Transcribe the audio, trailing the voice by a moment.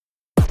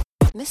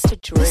Mr.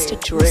 Dre,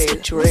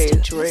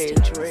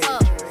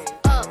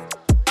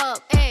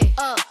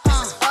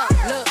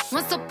 Look,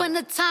 once upon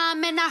a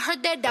time, and I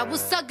heard that I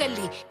was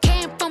ugly.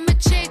 Came from a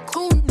chick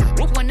who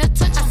wanna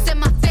touch. I said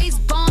my face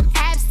bomb,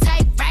 abs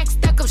tight, racks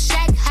stuck up,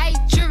 shack height,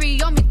 jury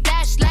on me,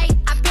 flashlight.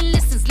 I've been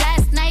listening since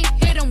last night.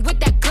 Hit 'em with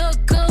that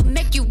good,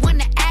 make you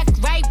wanna act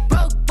right.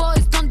 Broke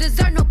boys don't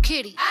deserve no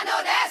kitty. I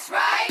know that's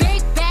right.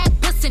 Big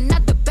bag, bustin'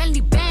 out the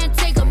Bentley band.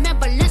 Take a man,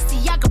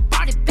 Balenciaga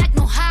brought it back.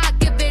 Know how I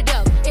give it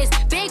up. It's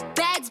big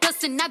bags,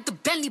 bustin' out the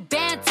Bentley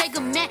band. Take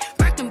a man,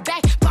 working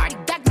back, party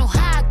back. Know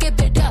how I give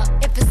it up.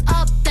 If it's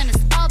up, then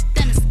it's up,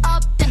 then it's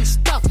up, then it's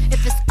stuck.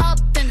 If it's up,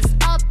 then it's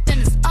up, then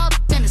it's up,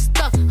 then it's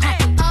stuck.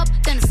 Up,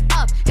 then it's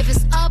up. If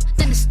it's up,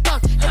 then it's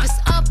stuck. If it's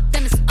up,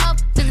 then it's up,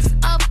 then it's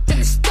up, then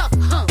it's stuck.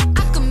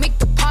 I can make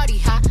the party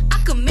hot. I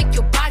can make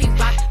your body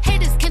rock.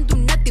 Haters can do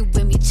nothing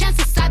with me.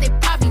 Chances are they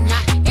probably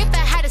not. If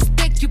I had a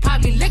stick, you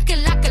probably lick it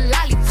like a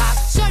lollipop.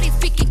 Shorty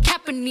speaking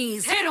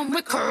Japanese, hit 'em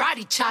with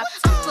karate chop.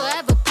 I'm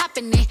forever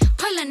popping it,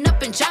 pulling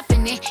up and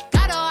dropping it.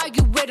 Gotta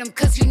argue with him,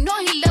 cause you know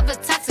he love a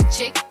toxic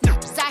chick.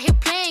 Nips out here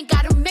playing,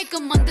 gotta make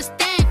him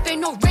understand. If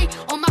ain't no ring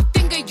on my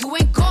finger, you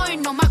ain't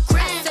going on my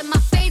gram. Set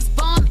my face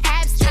bomb,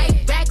 abs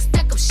tight, back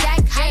stack up,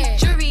 shack height,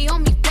 jury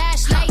on me,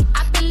 flashlight.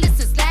 I've been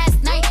listening since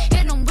last night.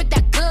 Hit 'em with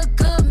that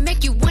good,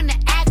 make you wanna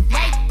act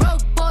right.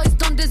 Broke boys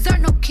don't deserve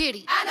no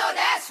kitty. I know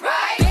that's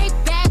right. Big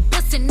bag,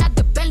 bustin' out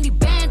the Bentley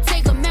band.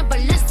 Take a man,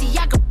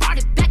 Balenciaga brought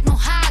it back. Know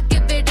how I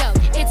give it up.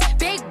 It's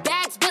big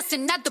bags,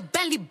 bustin' out the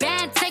Bentley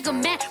band. Take a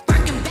man,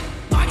 working back,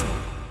 party.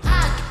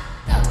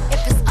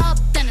 If it's up,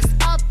 then it's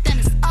up, then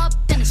it's up,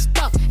 then it's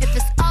stuck. If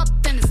it's up,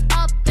 then it's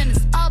up, then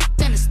it's up,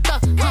 then it's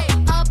stuck.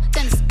 Up,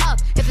 then it's up.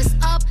 If it's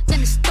up,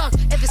 then it's stuck.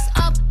 If it's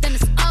up, then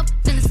it's up,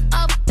 then it's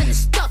up, then it's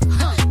stuck.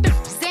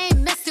 They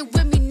ain't messing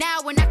with me now,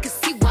 and I can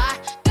see why.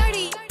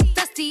 Dirty,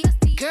 dusty,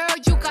 girl,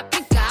 you got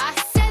pink eye.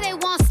 Say they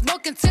want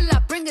smoke until I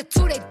bring it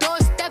to their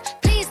doorstep.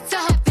 Please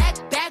tell her back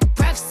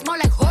breath, smell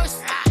like horse.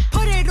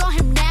 Put it on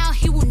him now,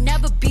 he will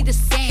never be the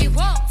same.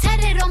 Tat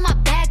it on my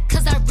back,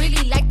 cause I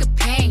really like the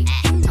pain.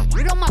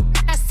 It on my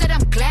back, I said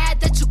I'm glad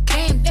that you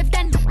came. If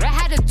that I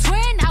had a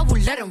twin, I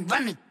would let him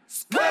run it.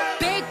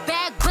 Big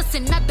bag,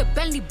 bustin' out the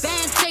Bentley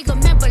band. Take a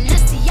man,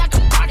 Balenciaga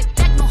brought it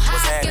back. Know how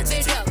I give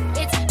it up.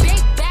 It's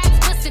big bags,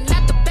 bustin'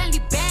 out the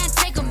Bentley band.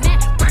 Take a man,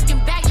 working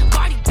back,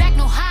 party back.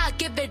 Know how I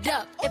give it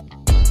up.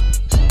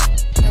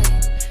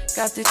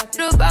 Got this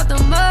shit about the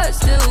mud,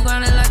 still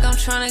grinding like I'm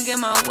trying to get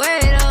my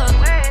weight up.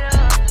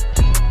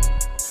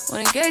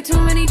 When it gave too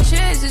many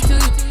chances to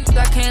you,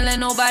 I can't let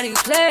nobody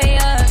play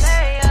us.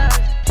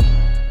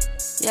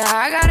 Yeah,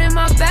 I got in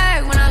my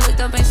bag when I looked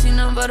up, ain't seen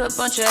nothing but a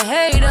bunch of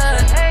haters.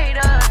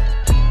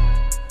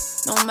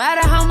 No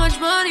matter how much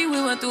money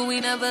we went through,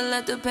 we never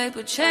let the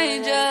paper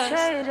change us.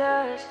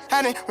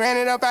 I done ran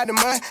it up out the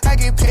mud. I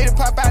get paid to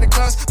pop out the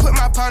guns. Put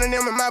my pound in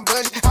them in my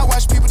budget. I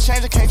watch people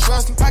change, I can't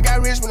trust them. I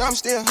got rich, but I'm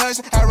still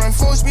hustling. I run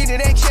full speed to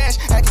that cash.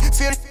 I can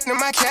feel the in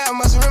my cab.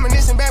 Must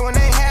reminiscing back when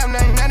they ain't have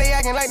nothing. Now they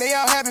acting like they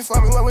all happy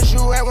for me. Where was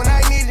you at when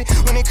I needed it?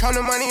 When it come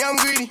to money, I'm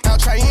greedy. I'll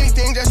try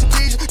anything just to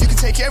please you. You can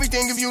take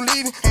everything if you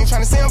leave it. Ain't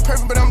trying to say I'm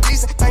perfect, but I'm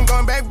decent. I ain't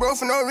going back, bro,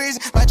 for no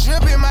reason. My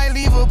drip, it might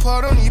leave a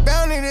part. Don't need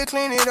bounty to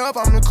clean it up.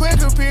 I'm the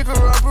quicker picker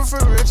up.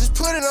 For real, just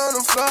put it on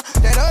the floor.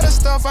 That other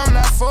stuff I'm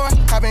not for.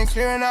 I've been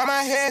clearing out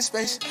my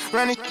headspace.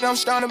 Running, I'm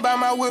starting to buy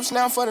my whips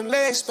now for the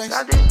leg space.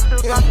 Yeah,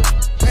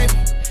 baby.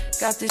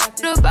 Got this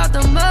shit about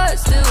the mud,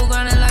 still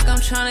grinding like I'm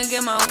trying to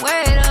get my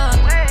weight up.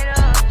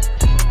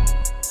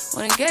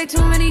 When it gave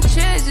too many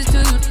chances to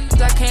you,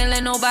 I can't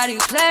let nobody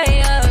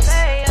play us.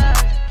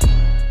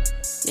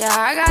 Yeah,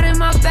 I got in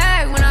my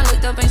bag when I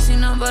looked up, ain't seen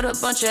nothing but a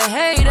bunch of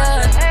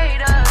haters.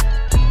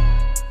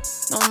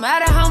 No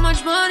matter how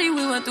much money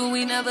we went through,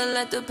 we never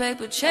let the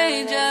paper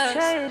change us.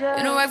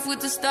 In a race with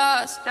the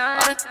stars.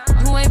 All the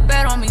who ain't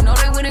bet on me, know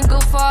they wouldn't go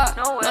far.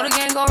 Know the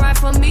game go right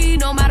for me,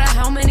 no matter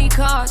how many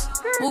cars.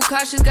 Move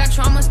cautious, got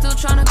trauma, still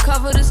trying to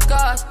cover the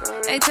scars.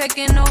 Ain't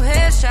taking no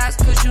headshots,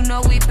 cause you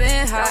know we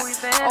been hot.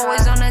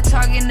 Always on the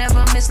target,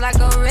 never miss like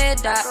a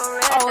red dot.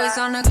 Always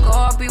on the go,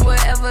 I'll be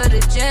wherever the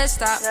jet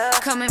stop.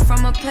 Coming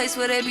from a place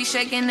where they be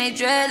shaking they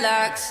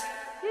dreadlocks.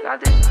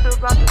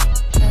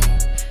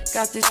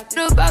 Got this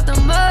shit about the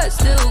mud,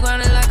 still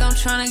grinding like I'm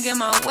trying to get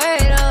my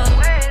weight up.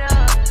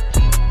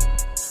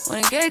 When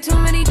it gave too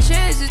many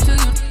chances to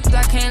you,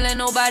 I can't let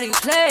nobody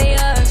play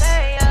us.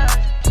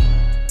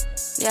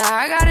 Yeah,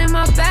 I got in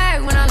my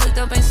bag when I looked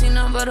up, ain't seen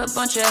nothing but a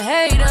bunch of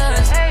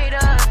haters.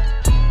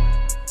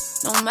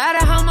 No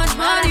matter how much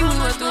money we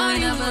went through, we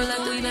never let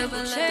the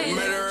paper change.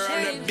 Murder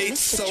on the beat,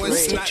 so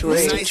it's not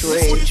Dre.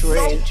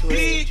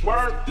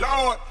 Work,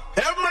 Lord.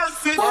 Have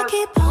mercy. Why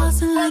keep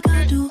pausing like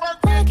I do?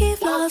 Why keep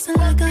flossing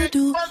like I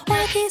do?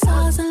 Why keep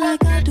saucing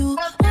like I do?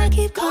 Why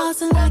keep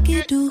causing like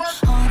you do?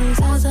 All these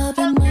eyes up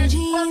in my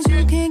jeans,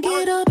 you can't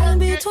get up in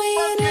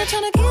between. You're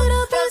trying to get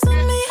a piece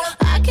of me.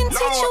 I can teach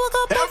you a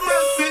couple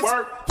things.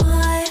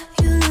 Why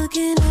you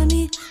looking at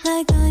me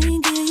like I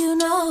ain't give you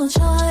no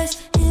choice?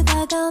 If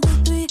I count to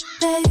 3,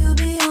 that you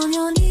be on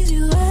your knees.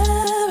 You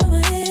ever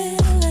win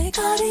like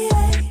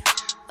Cartier?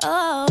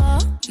 Oh,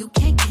 you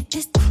can't get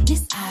this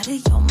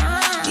of your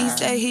mind. He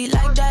say he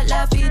like that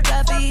Laffy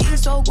Taffy. He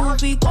so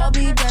goofy, call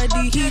me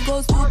daddy. He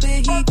go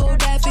stupid, he go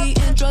daffy.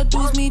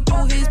 Introduce me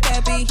to his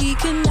pappy. He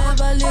can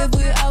never live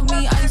without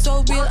me. I'm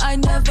so real, I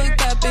never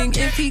capping.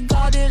 If he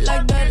got it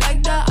like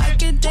that, I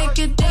can take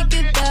it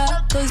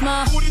there. Cause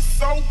my booty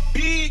so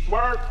big,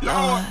 word,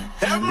 Lord,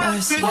 have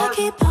mercy. I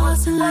keep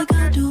pausing like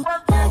I do.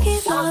 I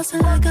keep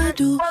flossing like I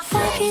do.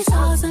 I keep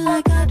saucing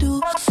like I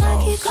do.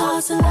 I keep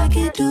causing like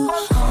it do.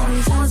 All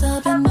these eyes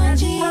up in my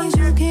jeans.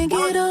 You can't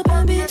get up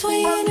in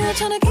between. You're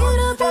trying to get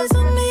a piece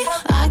of me.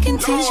 I can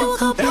teach you a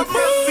couple of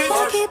things.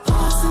 I keep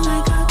pausing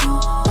like I do.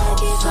 I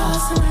keep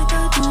flossing like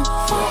I do.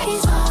 I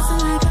keep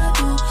saucing like I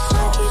do.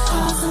 I keep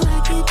causing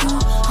like it do.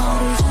 All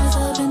these eyes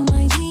up in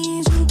my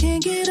jeans. You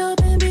can't get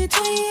up in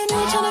between.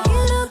 You're trying to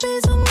get a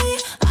piece of me.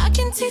 I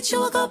can teach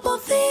you a couple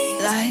of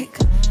things. like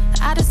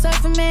how to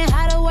surf a man,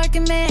 how to work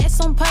a man. It's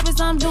on purpose,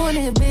 I'm doing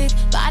it big.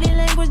 Body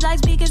language like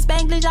speaking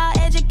Spanglish. I'll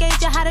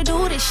educate you how to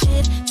do this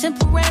shit.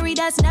 Temporary,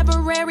 that's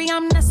never rare.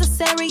 I'm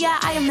necessary, yeah,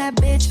 I am that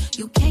bitch.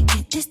 You can't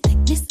get this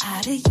thickness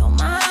out of your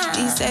mind.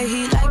 He say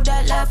he like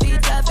that Laffy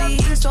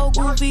Taffy. He so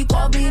goofy,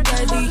 call me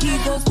daddy. He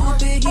go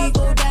stupid, he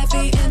go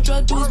daffy.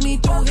 Introduce me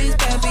to his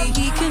pappy.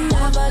 He can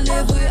never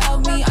live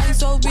without me. I'm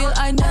so real,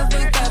 I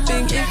never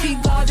capping. If he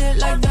got it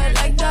like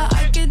that,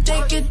 I can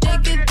take it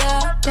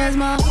there. Cause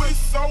my booty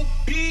so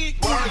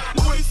big, word,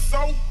 booty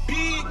so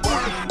big,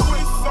 word,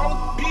 booty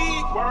so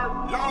big, word,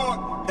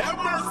 Lord, have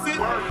mercy.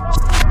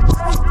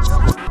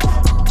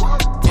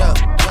 Yeah,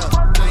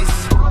 nice.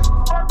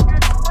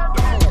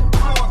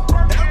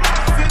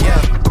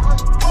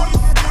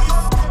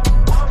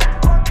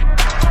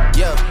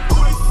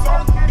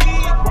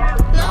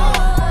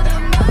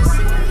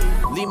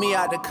 Leave me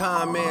out the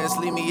comments,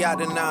 leave me out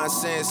the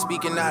nonsense.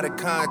 Speaking out of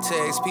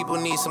context, people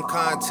need some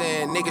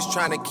content. Niggas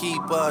trying to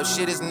keep up,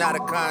 shit is not a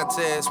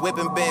contest.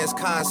 Whipping bands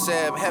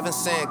concept, heaven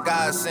sent,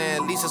 God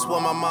sent. At least that's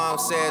what my mom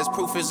says.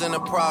 Proof is in the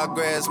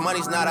progress,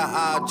 money's not an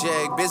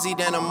object. Busy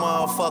than a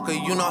motherfucker,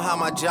 you know how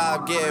my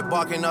job get.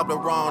 Barking up the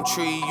wrong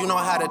tree, you know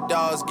how the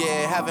dogs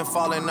get. Haven't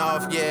fallen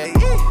off yet.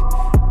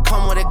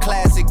 Come with a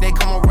classic, they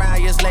come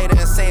around years later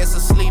and say it's a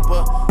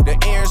sleeper. The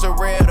earrings are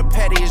real, the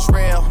petty is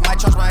real. Might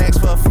charge my ex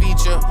for a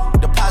feature.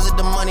 Deposit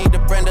the money to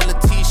Brenda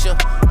Letitia,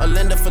 or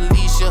Linda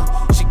Felicia.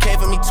 She came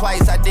for me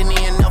twice, I didn't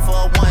eat enough for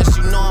her once.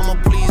 You know I'm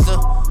a pleaser.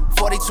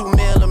 42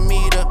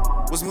 millimeter,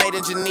 was made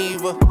in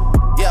Geneva.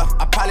 Yeah,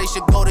 I probably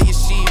should go to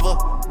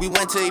Yeshiva. We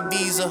went to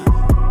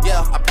Ibiza.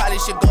 Yeah, I probably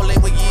should go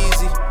link with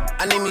Yeezy.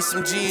 I need me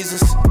some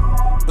Jesus.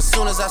 But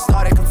soon as I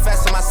started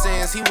confessing my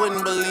sins, he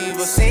wouldn't believe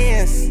us.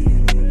 Sins.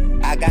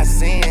 I got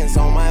sins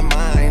on my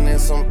mind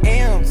and some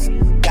M's.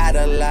 Got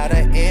a lot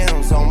of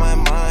M's on my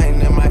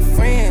mind and my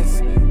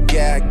friends.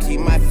 Yeah, I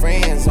keep my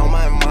friends on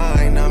my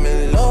mind. I'm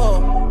in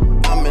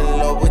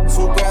love with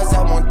two girls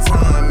at one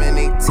time and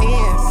they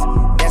tens.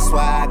 That's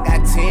why I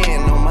got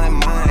 10 on my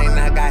mind.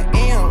 I got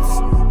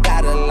M's.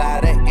 Got a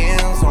lot of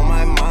M's on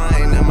my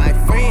mind and my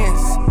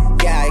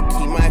friends. Yeah, I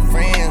keep my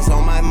friends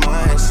on my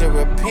mind. Should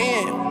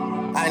repent.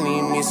 I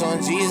need me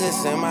some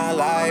Jesus in my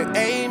life,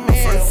 amen.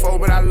 I'm 44,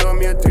 but I love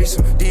me a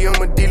threesome. DM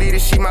a dilly,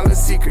 this shit my little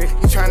secret.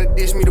 You tryna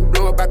dish me to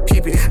blow up, I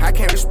peep it. I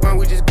can't respond,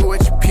 we just go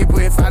at your people.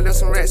 If I left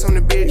some rats on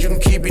the bed, you can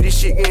keep it. This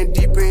shit getting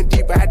deeper and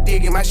deeper, I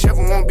dig it. My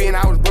shovel won't bend,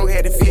 I was broke,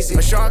 had to fix it.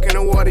 A shark in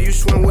the water, you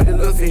swim with the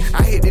little fish.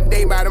 I hit the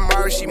day, by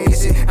tomorrow she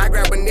miss it. I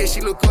grab her neck,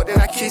 she look up,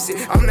 then I kiss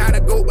it. I'm not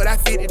a goat, but I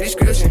fit the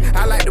description.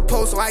 I like the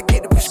post, so I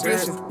get the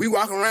prescription. We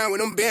walk around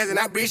with them bands and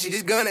I bitch it.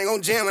 This gun ain't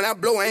gon' jam and I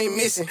blow, I ain't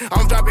missing.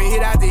 I'm dropping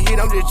hit after hit,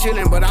 I'm just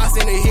chillin'. But I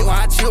send a hit while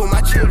I chill with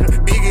my children.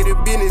 Bigger the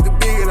business, the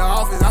bigger the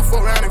office. I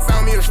fuck around and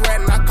found me a shred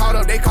and I caught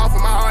up. They call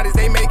for my artists,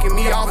 they making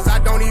me offers.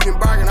 I don't even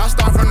bargain, I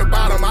start from the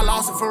bottom. I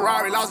lost a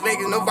Ferrari, Las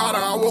Vegas, Nevada.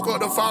 I woke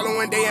up the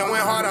following day and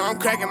went harder. I'm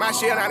cracking my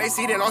shit, now they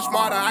see that I'm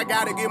smarter. I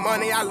gotta get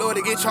money, I love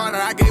to get charter.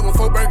 I gave her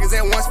 4 burgers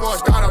at once for a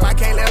startup. I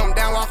can't let them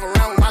down, walk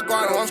around with my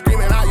guard on. I'm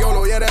screaming out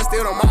YOLO, yeah, that's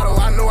still the motto.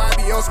 I know I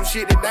be on some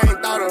shit that they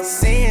ain't thought of.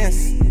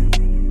 Sins.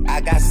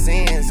 I got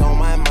sins on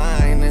my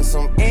mind and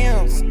some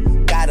M's.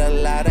 Got a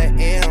lot of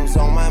M's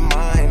on my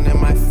mind and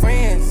my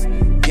friends.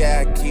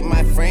 Yeah, I keep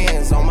my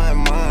friends on my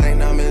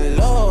mind. I'm in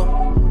love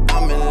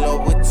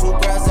with two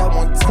girls at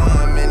one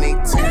time and they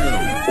two.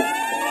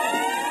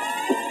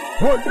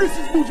 Well, this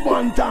is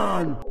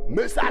Bushmantan.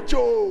 Mr.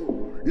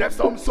 Joe left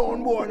some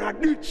soundboard in a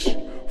ditch.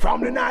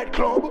 From the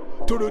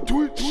nightclub to the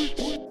Twitch.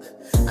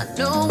 I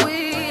know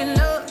we in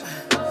love,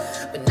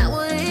 but not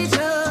with each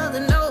other,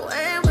 no,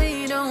 and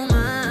we don't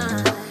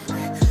mind,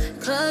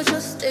 'cause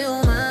you're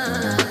still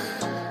mine.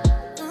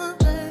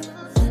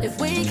 If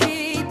we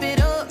keep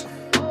it up,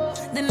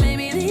 then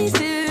maybe these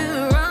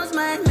 2 wrongs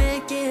might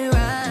make it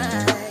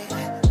right.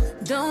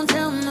 Don't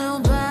tell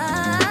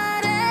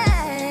nobody.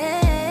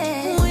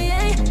 We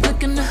ain't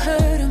looking to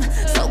hurt him.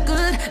 So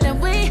good that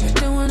we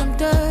doing them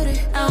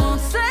dirty. I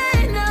won't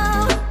say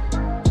no,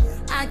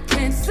 I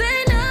can't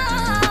say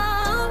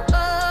no.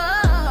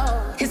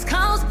 His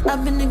calls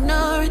I've been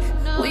ignoring.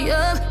 We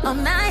up all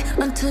night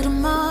until the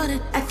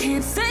morning. I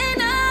can't say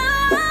no.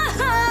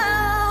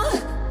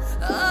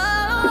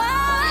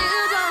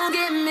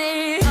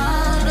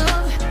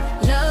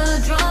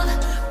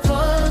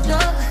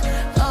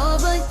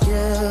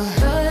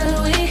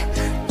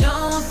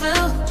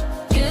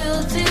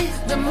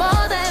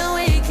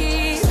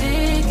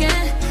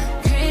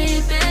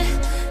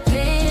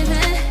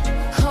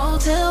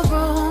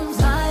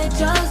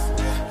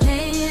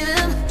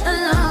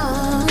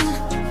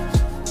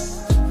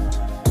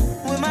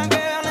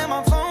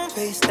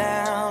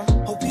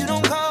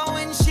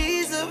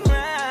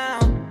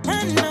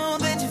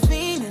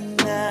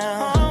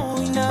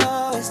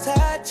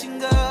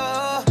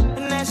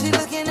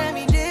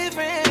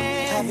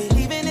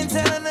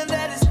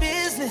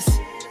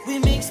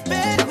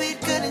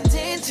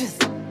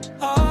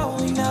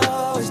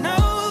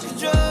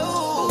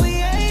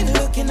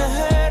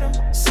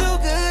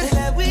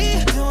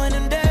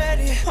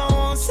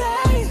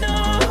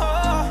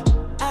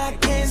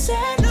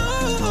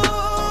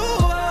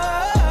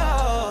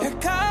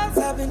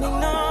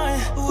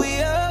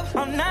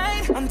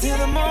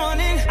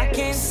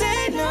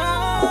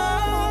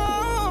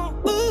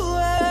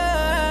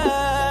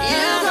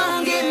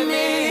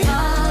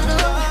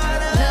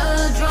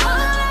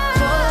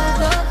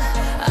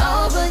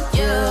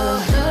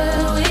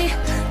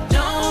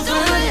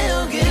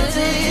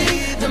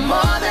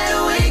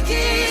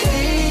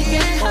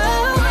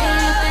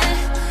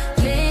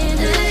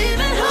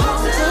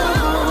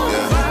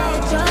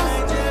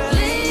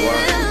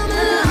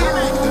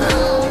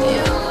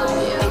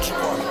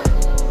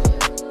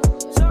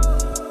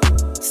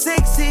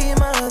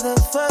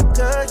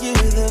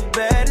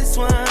 baddest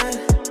one.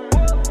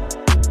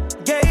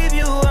 Gave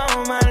you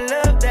all my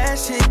love, that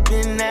shit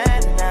been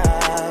at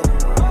now.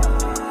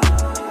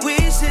 We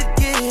should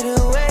get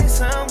away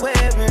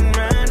somewhere and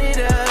run it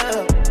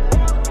up.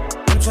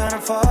 I'm tryna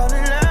fall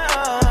in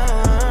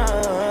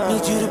love.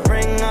 Need you to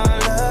bring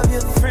all of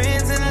your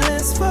friends and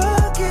let's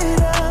fuck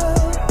it up.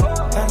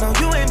 I know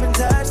you ain't been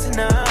touched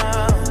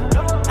enough.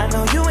 I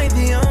know you ain't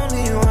the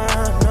only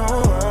one, no.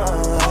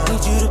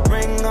 Need you to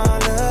bring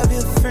all of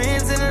your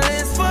friends and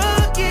let's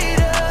fuck it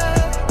up.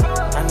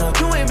 I know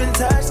you ain't been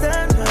touched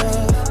enough.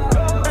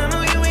 I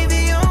know you ain't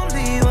the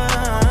only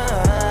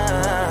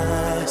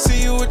one.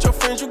 See you with your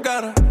friends, you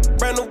got her.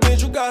 Brand new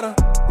bitch, you got her.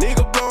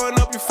 Nigga blowing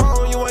up your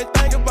phone, you ain't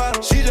thinking about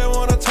her. She just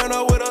wanna turn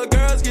up with her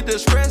girls, get the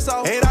stress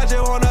off. And I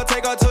just wanna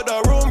take her to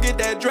the room, get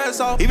that dress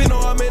off. Even though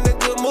I'm in a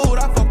good mood,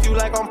 I fuck you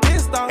like I'm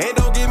pissed off. And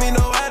don't give me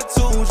no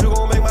attitude, you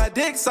gon' make my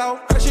dick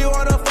soft. Her she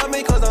wanna fuck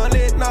me cause I'm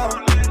lit now.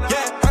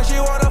 Yeah, her she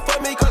wanna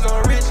fuck me cause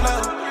I'm rich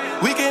now.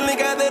 We can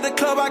link out at the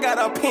club, I got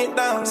her pinned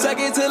down.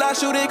 Second till I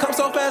shoot it, come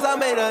so fast, I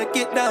made her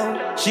get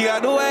down. She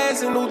got no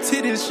ass and no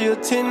titties, she a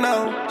 10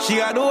 now. She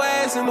got no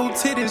ass and no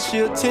titties, she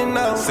a 10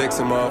 now.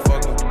 Sexy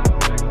motherfucker.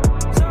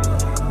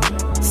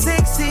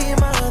 Sexy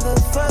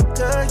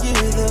motherfucker, you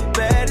the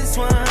baddest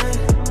one.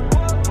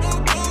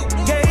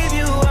 Gave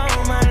you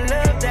all my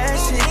love, that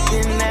shit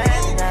been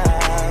at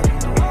now.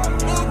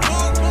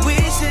 We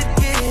should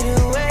get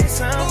away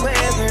somewhere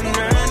and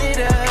run it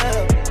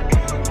up.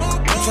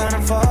 I'm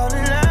tryna fall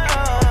in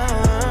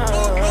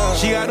love.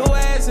 She got no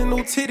ass and no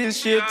titties,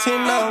 she a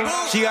 10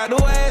 now. She got no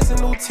ass and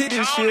no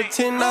titties, she a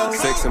 10 now.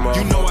 Sexy motherfucker.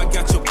 You know I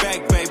got your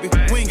back, baby.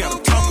 We ain't gotta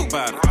talk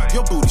about it.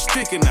 Your booty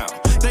sticking out.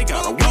 They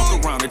gotta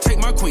walk around and take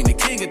my queen, the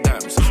king of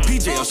diamonds.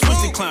 PJ, I'm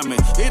switching climbing.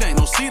 It ain't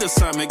no seat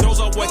assignment. Goes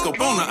up, wake up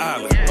on the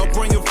island. I'll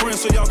bring your friends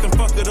so y'all can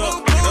fuck it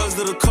up. Us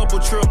did a couple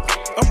trip.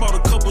 I bought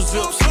a couple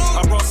zips.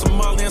 I brought some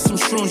Molly and some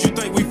shrooms. You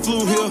think we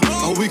flew here?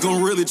 Oh, we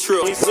gon' really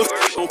trip.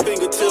 On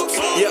fingertips.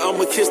 Yeah,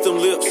 I'ma kiss them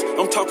lips.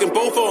 I'm talking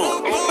both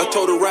on. I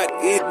told her right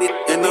in it,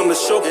 and I'm the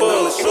chauffeur.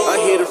 I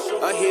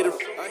hit her.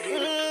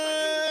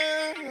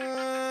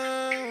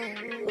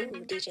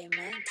 Ooh, DJ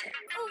Mantic.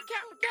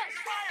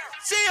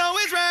 She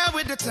always ride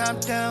with the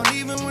top down,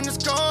 even when it's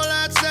cold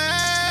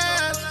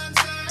outside.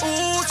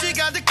 Ooh, she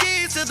got the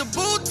keys to the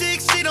boutique.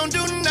 She don't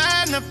do 9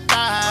 to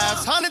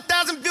 5s.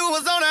 100,000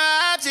 viewers on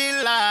her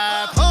IG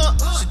live.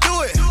 She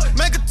do it,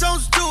 make a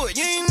toast to it.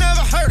 You ain't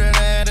never heard of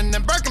that. And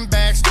then Birkin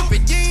bag,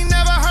 stupid. You ain't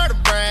never heard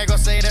her brag or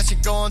say that she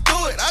going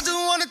through it. I just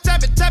wanna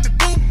tap it,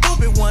 boop, boop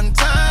it one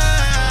time.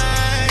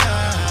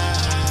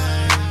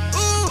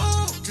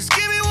 Ooh, just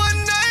give me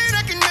one night,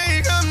 I can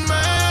make her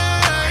mine.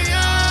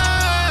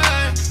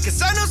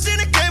 Cause I know she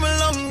done came a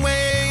long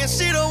way, and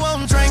she don't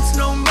want drinks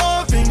no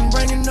more. Been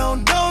bringing no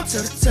dough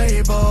to the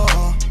table.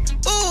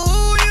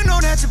 Ooh, you know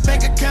that your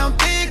bank account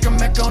big. Come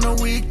back on the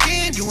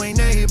weekend, you ain't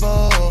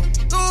able.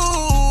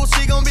 Ooh,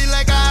 she gon' be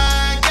like,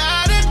 I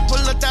got it. Pull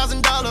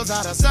 $1,000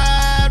 out of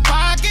side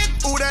pocket.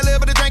 Ooh, that little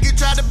bit of drink you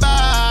tried to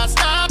buy.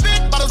 Stop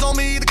it. Bottles on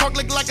me, the cork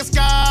look like a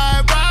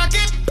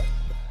skyrocket.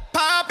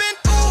 Poppin'.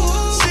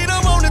 Ooh, she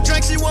don't want the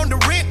drink, she want the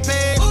rent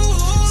paid.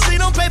 She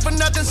don't pay for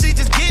nothing, she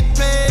just get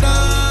paid.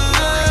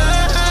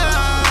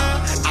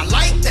 I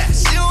like that.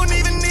 She don't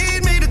even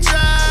need me to try.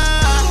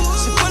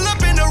 She pull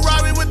up in the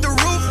Rari with the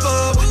roof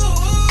up.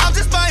 I'm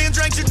just buying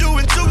drinks, you're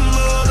doing too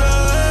much.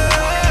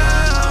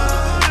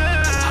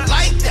 I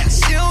like that.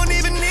 She don't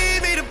even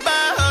need me to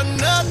buy her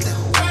nothing.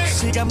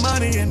 She got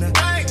money in her.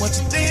 What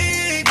you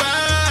think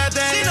about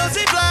that? She knows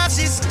she fly,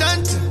 she's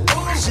stunting.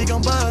 She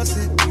gon' bust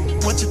it.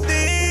 What you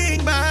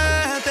think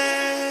about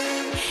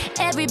that?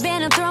 Every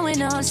band I'm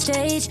throwing on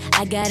stage,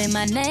 I got in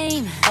my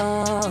name,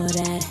 all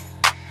that.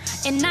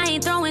 And I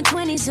ain't throwing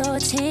 20s or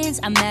 10s,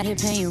 I'm out here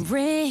paying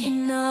rent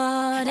and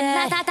all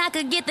that. And I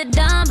could get the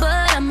dime,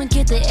 but I'ma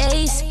get the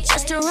ace.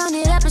 Just to run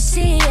it up and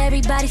see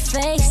everybody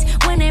face.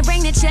 When they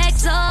bring the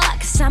checks, oh, I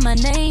can sign my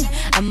name.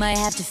 I might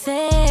have to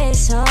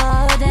face all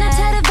that. Now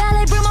tell the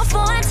ballet, bring my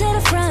phone to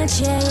the front,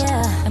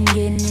 yeah. I'm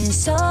getting in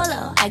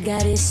solo, I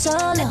got it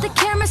solo. Let the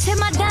cameras hit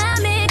my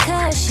diamond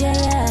cush,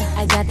 yeah.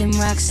 I got them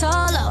rock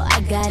solo, I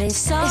got it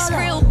solo. It's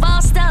real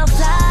ball style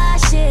fly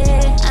shit.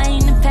 I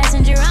ain't the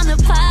passenger, I'm the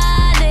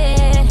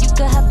pilot. You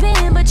could hop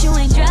in, but you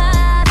ain't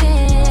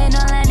driving.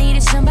 All I need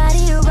is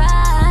somebody to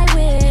ride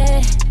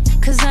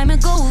with. Cause I'm a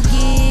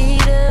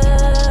go-getter.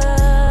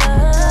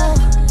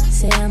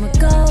 Say I'm a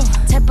go.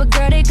 Type of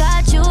girl that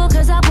got you,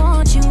 cause I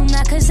want you,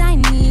 not cause I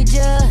need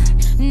you.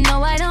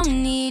 No, I don't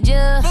need you.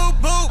 Boop,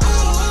 boop.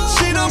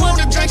 She don't want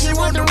the drink, she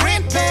want the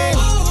rent paid.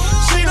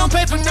 She don't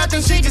pay for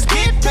nothing, she just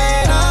get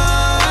paid.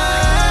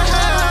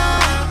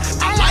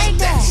 I like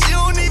that. She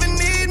don't even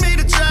need me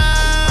to try.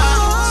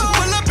 She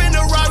pull up in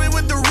the Rari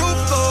with the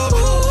roof up.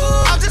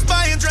 I'm just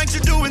buying drinks,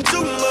 you're doing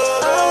too much.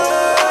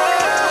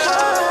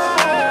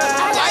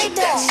 I like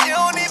that. She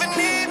don't even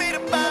need me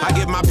to buy. I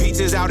get my My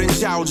peaches out in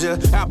Georgia,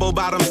 apple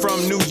bottom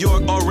from New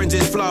York,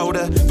 oranges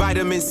Florida.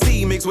 Vitamin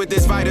C mixed with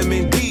this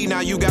vitamin D.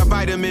 Now you got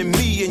vitamin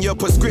me and your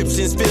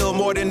prescriptions fill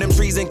more than them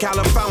trees in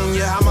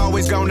California. I'm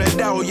always gonna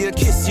know you,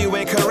 kiss you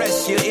and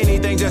caress you.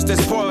 Anything just to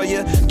spoil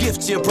you,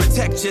 gift you,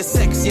 protect you,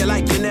 sex you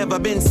like you never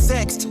been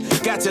sexed.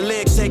 Got your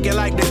legs shaking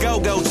like the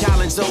Go-Go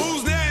Challenge. So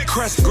who's that?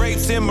 Crushed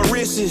grapes in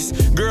Mauritius.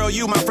 Girl,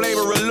 you my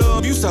flavor of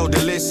love, you so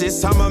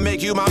delicious. I'ma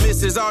make you my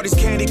missus. All these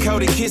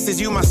candy-coated kisses,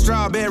 you my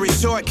strawberry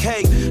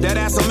shortcake. That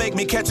ass'll make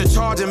me catch a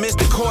charge and miss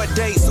the court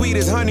date. Sweet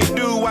as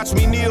honeydew, watch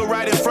me kneel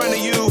right in front of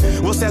you.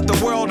 We'll set the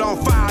world on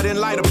fire, then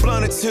light a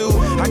blunt or two.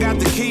 I got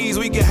the keys,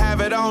 we can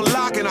have it on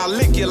lock, and I'll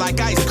lick you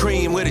like ice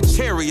cream with a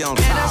cherry on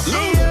top. And I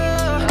see you,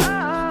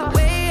 the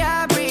way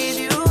I breathe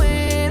you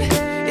in,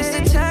 it's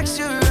the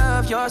texture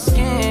of your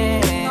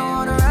skin. I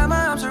wanna wrap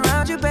my arms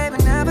around you, baby,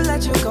 never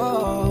let you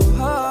go.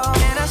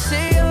 And I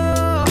see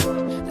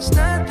you, there's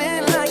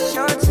nothing like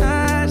your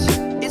touch.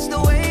 It's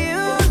the way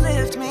you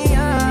lift me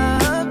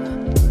up,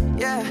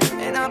 yeah.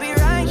 And I'll be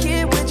right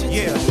here with you.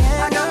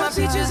 Yeah. I got my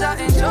peaches out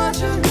in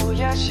Georgia. Oh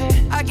yeah, shit.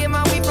 I get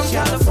my weed from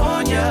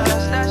California.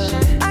 That's that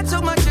shit. I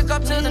took my chick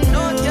up to the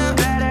north, yeah.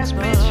 Badass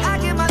bitch. I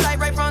get my light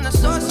right from the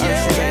source,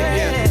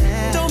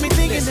 yeah. Don't be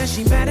thinking that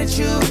she mad at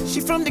you.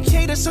 She from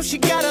Decatur, so she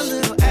got a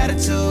little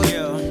attitude.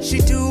 Yeah. She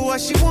do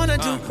what she wanna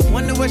do.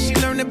 Wonder where she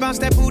learned to bounce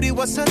that booty.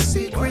 What's her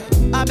secret?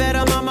 I bet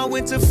her mama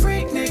went to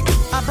Freaknik.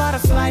 I bought a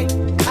flight.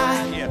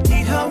 I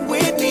need her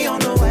with me on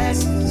the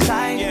west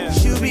side.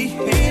 She'll be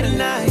here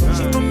tonight.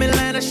 She from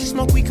Atlanta. She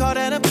smoke. We call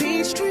that a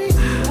peach tree.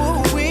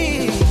 Ooh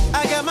wee.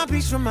 I got my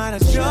peach from out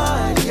of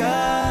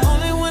Georgia.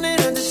 Only one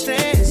that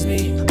understands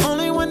me.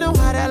 Only one know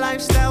how that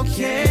lifestyle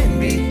can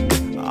be.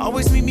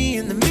 Always meet me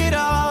in the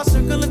middle.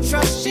 Circle of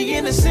trust. She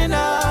in the center.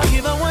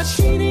 Give her what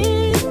she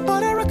needs.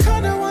 Bought her a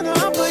condo on the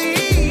Upper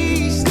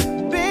East.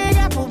 Big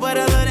apple, but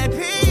I love that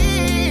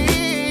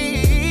peach.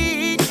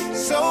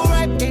 So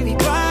ripe, baby,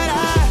 bright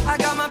eye. I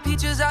got my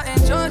peaches out in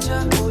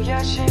Georgia. Oh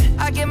yeah, shit.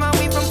 I get my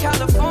weed from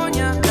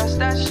California. That's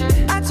that shit.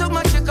 I took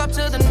my chick up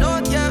to the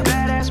north, yeah.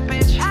 Badass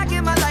bitch. I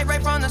get my light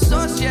right from the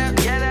source, yeah.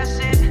 Yeah, that's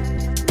it.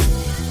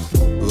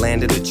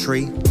 Land of the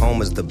tree,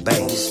 home is the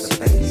base.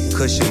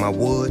 Cushion my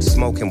wood,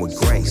 smoking with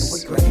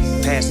grace.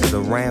 Pass it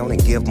around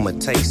and give them a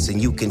taste,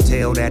 and you can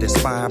tell that it's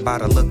inspired by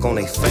the look on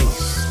their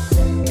face.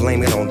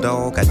 Blame it on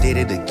dog, I did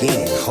it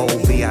again. Whole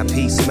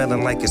VIP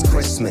smelling like it's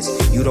Christmas.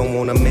 You don't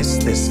wanna miss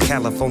this.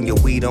 California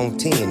weed on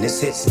 10, this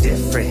hits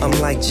different. I'm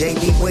like,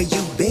 JB, where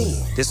you been?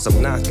 This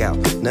some knockout,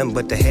 nothing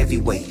but the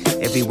heavyweight.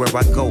 Everywhere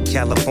I go,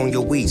 California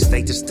weed,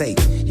 state to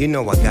state. You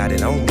know I got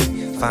it on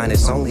me.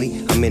 Finest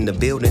only, I'm in the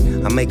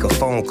building. I make a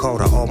phone call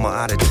to all my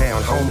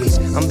out-of-town homies.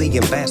 I'm the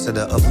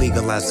ambassador of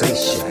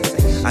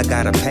legalization. I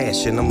got a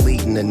passion, I'm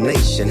leading the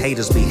nation.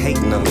 Haters be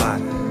hating a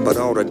lot, but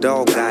all the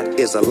dog got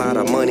is a lot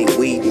of money,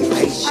 weed, and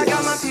patience. I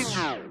got my people.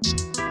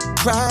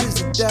 Pride is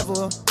the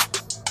devil.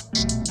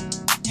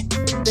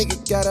 Think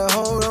it got a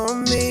hold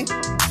on me.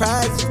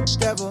 Pride is the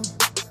devil.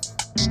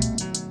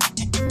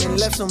 And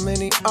left so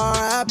many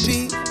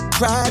R.I.P.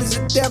 Pride is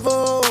the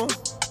devil.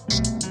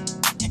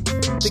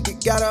 Think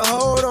it got a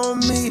hold on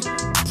me.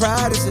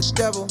 Pride is the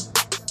devil.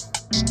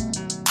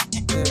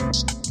 Yeah.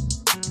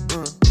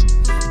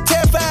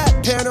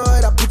 Terrified,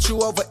 paranoid, I put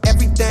you over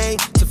everything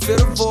to fill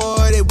the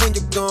void. And when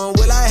you're gone,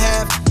 will I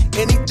have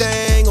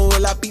anything or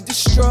will I be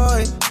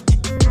destroyed?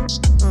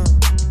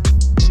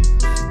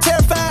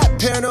 Terrified,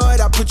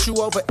 paranoid, I put you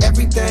over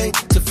everything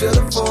to fill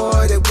the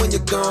void. And when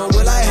you're gone,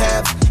 will I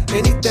have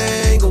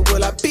anything or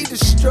will I be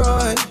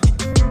destroyed?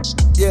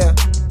 Yeah.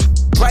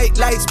 Bright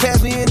lights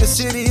pass me in the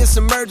city, it's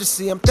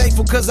emergency. I'm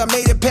thankful cause I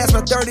made it past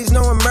my 30s,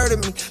 no one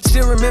murdered me.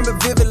 Still remember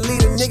vividly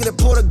the nigga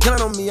that pulled a gun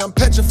on me. I'm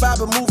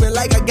petrified but moving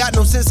like I got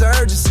no sense of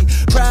urgency.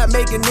 Pride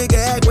make a nigga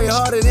act way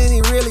harder than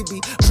he really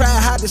be. Pride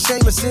hide the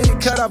shame of city,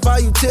 cut off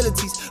all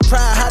utilities.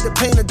 Pride hide the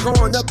pain of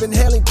growing up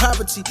inhaling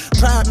poverty.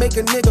 Pride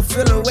make a nigga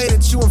feel a way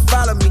that you and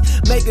follow me.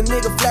 Make a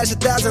nigga flash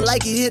 1,000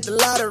 like he hit the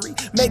lottery.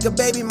 Make a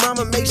baby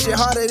mama make shit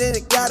harder than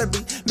it gotta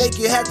be. Make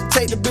you have to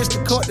take the bitch to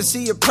court to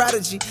see your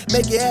prodigy.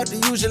 Make you have to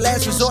use your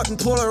last resort and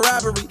pull a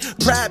robbery.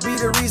 Pride be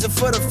the reason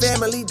for the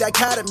family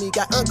dichotomy.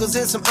 Got uncles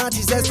and some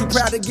aunties that's too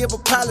proud to give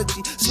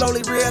apology.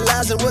 Slowly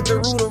realizing what the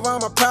root of all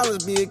my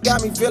problems be. It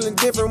got me feeling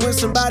different when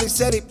somebody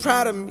said they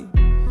proud of me.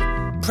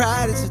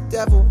 Pride is the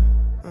devil.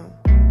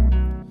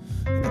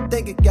 I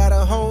think it got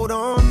a hold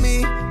on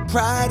me.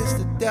 Pride is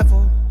the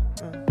devil.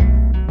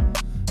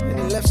 And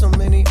it left so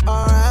many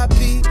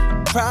R.I.P.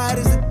 Pride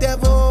is the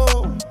devil.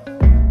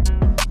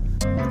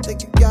 I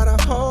think it got a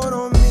hold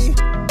on me.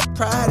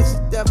 Pride is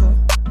the devil.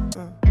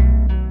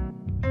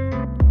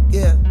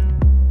 Yeah.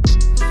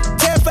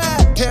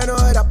 Terrified,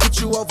 paranoid, I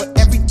put you over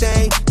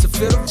everything to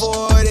fill the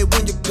void. And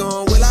when you're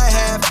gone, will I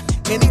have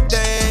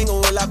anything or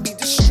will I be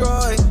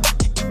destroyed?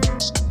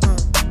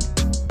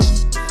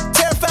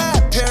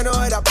 Terrified,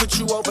 paranoid, I put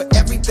you over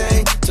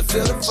everything to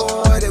fill the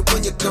void. And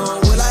when you're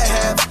gone, will I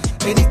have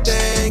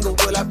anything or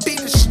will I be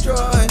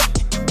destroyed?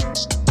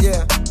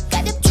 Yeah.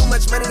 Too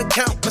much money to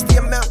count, what's the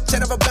amount?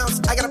 10 of a bounce,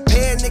 I gotta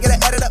pay a nigga to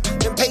add it up.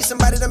 Then pay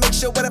somebody to make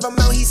sure whatever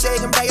amount he say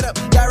can back it up.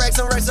 Direct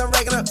racks, I'm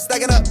racking up,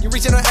 stacking up. You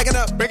reaching up, acting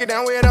up. Break it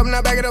down, weigh it up,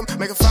 now back it up.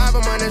 Make a 5 a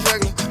month, that's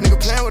regular. Nigga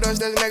playing with us,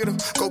 that's negative.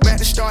 Go back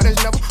to start,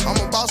 that's never. I'm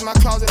a boss, my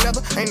closet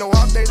leather. Ain't no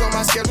off days on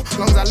my schedule.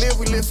 Long as I live,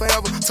 we live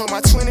forever. Told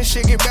my twin and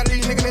shit get better.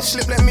 These niggas that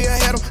slip, let me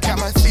ahead of. Got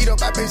my feet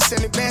up, I pay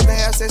 70 bands to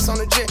have sex on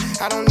the jet.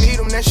 I don't need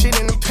them, that shit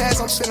in the past.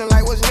 I'm feeling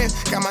like what's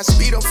next. Got my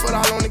speed up, foot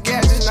all on the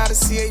gas, just not a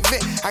CA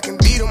vet. I can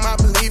beat them, I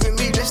believe in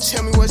me. Just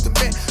tell me what's the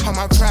bet. All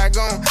my pride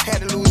gone,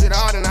 had to lose it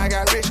all, then I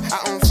got rich. I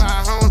own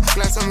 5 homes.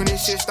 Glad some of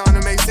this shit starting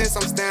to make sense.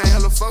 I'm staying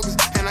hella focused,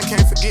 and I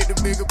can't forget the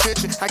bigger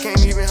picture. I can't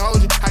even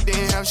hold you. I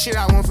didn't have shit,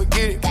 I won't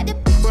forget it.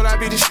 Will I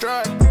be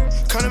destroyed?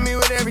 Come to me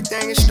with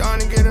everything, it's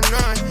starting to get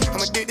annoying.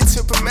 I'm addicted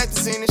to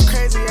promethazine, it's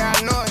crazy, yeah,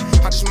 I know it.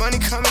 All this money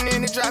coming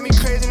in, it drive me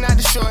crazy, not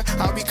to show it.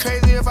 I'll be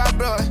crazy if I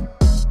blow it.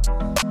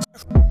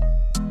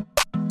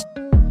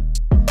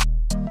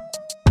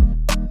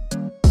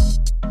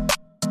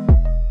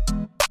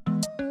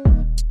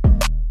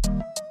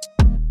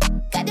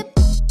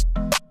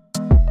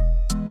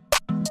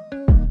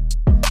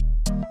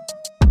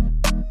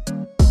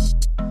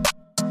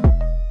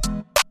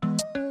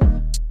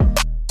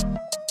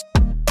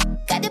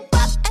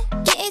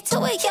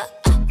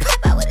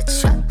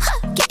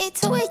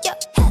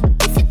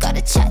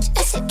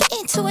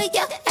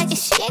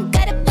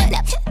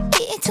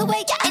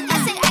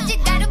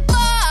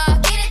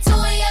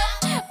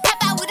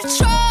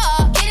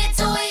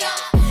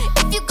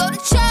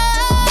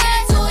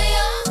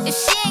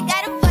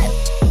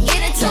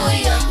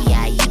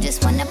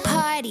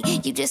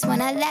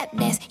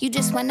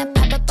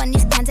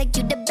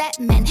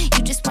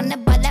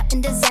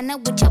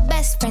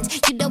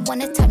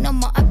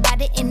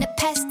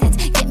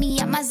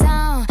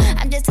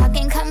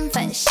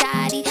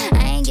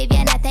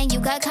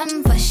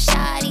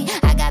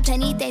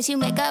 You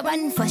make a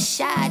run for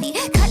shoddy.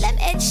 Call him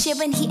Ed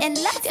Sheeran, he in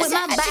love with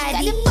my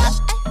body.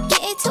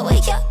 Get into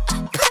it, yo.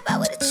 Pop out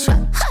with a truck.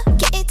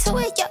 Get into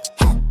it, yo.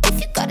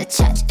 If you go to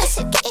church, I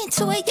said get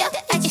into it, yo.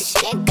 I just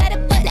she ain't got a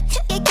butt.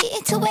 Get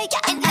into it, yo.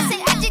 And I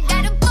said I just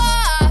got a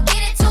ball.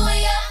 Get into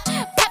it,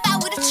 yo. Pop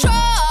out with a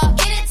truck.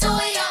 Get into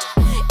it, yo.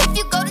 If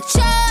you go to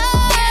church,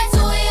 get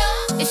into it, yo.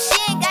 If she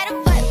ain't got a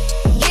butt,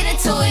 get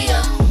into it, yo.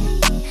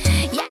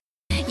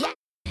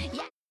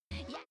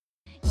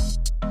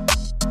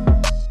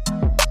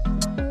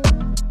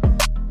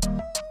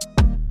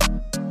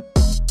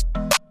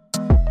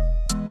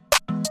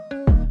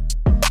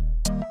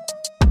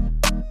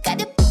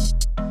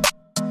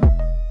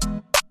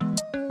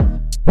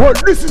 Well,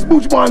 this is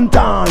Bush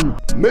Banton.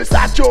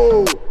 Mr.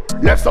 Joe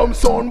left some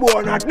son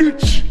born a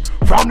ditch.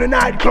 From the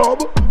nightclub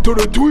to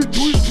the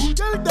Twitch.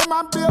 Tell them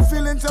I'm bare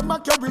feelings in my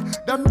carry.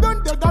 Them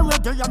done dead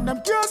already and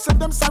them can't say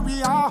them sorry.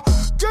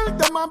 Tell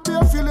them I'm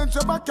bare feelings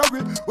in my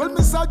carry. Well,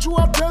 Mr. Joe,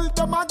 I tell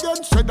them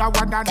again. Say that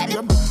one and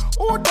them.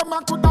 Oh, them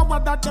I could have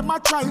what that them I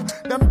try.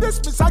 Them this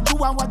Mr.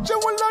 Joe and what you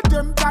will let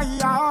them die.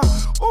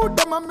 Oh,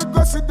 them I me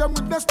go see them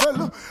with the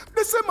spell.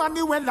 This is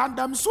money well and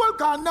them swell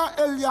canna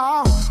hell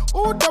ya.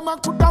 Oh, them I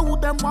could have who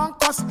them want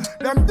cuss.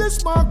 Them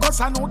this man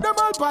cuss I know them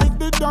all bite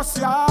the dust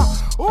ya.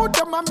 Oh,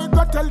 them I me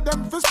go tell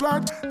them for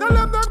slide. Tell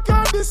them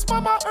can't this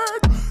mama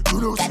earth. You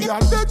don't see a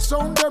dead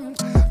sound them.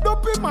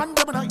 Don't be man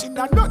them and in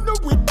that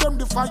nothing with them.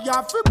 The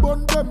fire fi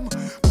burn them.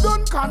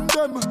 Don't can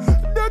them.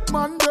 Dead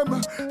man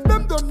them.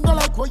 Them don't know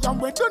like what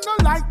we don't know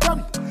like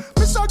them.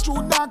 Mr.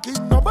 Joe not keep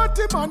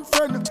nobody man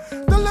friend.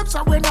 The lips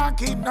are when I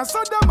keep na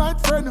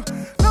sodomite friend.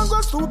 Now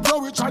go to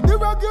blow it at the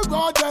reggae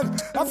garden.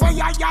 The fire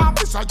ya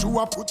Mr. Joe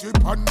a put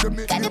it on the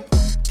me.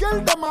 Kill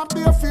them and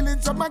be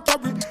feelings of my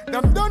carry.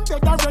 Them done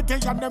dead already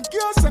and them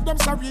can't say them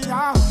sorry.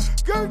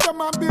 Kill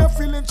them and be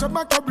feelings of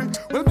my carry.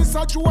 Well,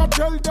 Mr. Joe I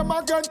tell them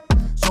again.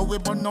 So we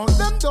burn out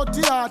them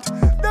dirty heart,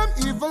 them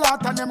evil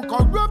heart and them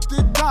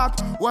corrupted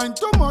thought. Wine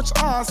too much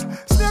ass,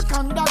 snake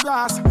under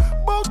grass.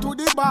 Bow to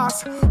the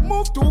boss,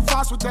 move too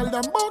fast. We tell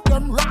them about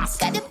them ras.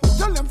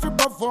 Tell them fi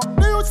provoke,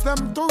 they use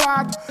them to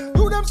rot.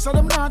 You them say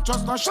them not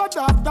trust, no shut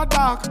up the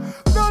dark.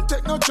 Don't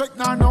take no trick,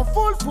 no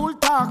full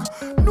talk.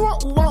 Know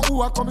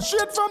who come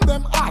straight from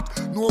them heart.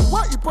 Know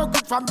what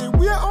hypocrite from the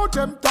way out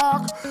them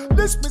talk.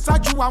 This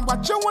Mr. Jew and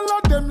what you will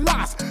let them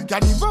last.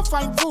 Can't even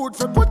find food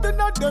for putting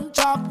on them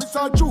chop.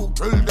 Mr. Jew,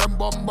 kill them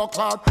bumbo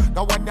cloud.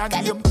 The one that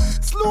name.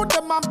 Slow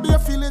them and be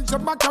feelings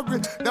of my carry.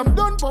 Them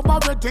done bomb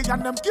already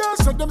and them can't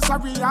say them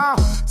sorry.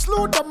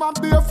 Slow them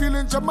and be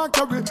feelings of my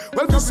carry.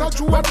 Well, Mr.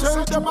 Jew, I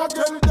tell them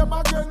again.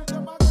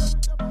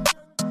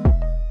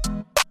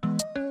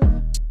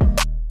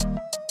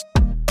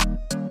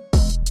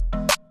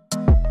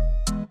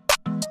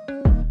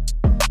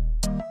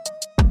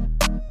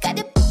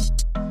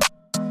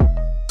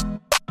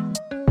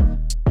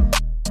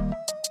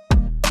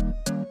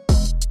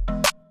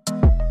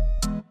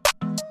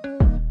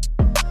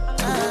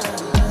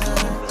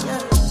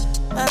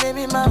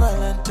 My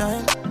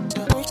Valentine,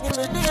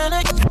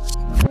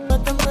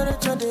 but I'm better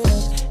to the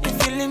end. You're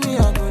feeling me a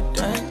good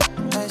time,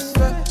 I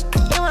swear.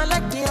 You are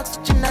like the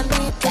oxygen I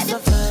need to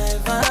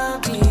survive. I'll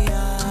be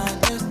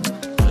honest,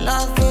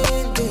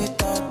 loving the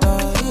thought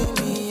of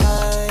me. I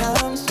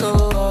am so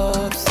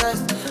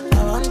obsessed. I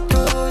want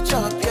to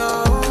chop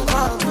your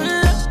heart.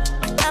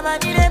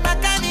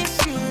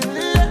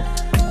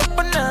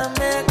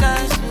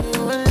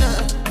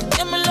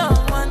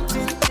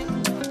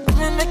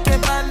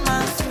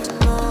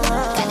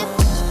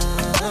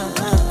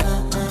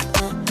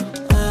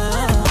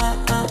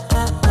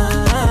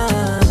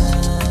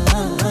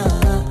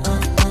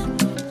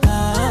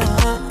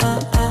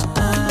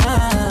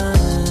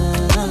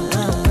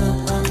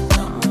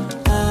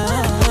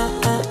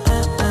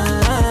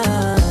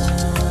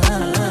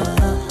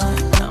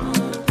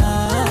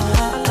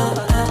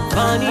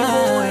 Money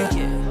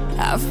boy,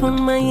 I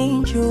found my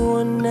angel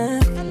on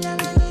that.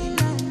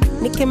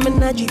 Nicki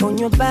Minaj on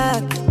your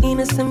back,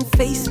 innocent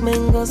face,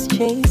 mangoes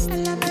chase.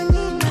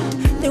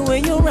 The way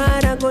you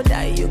ride, I go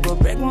die, you go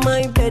break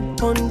my bed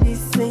on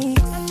this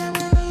six.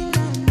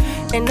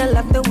 And I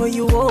love the way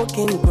you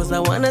walking, cause I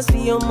wanna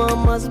see your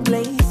mama's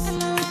place.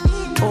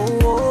 Oh,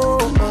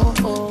 oh, oh,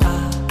 oh.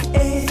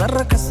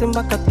 Saraka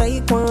simba kata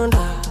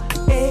ikwanda,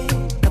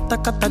 kata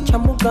kata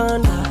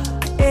chamuganda,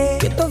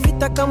 Geto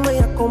vita kama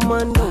ya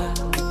komanda,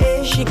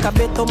 shika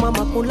beto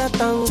mama kula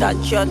tanga.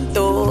 Touch your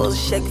toes,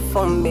 shake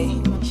for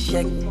me,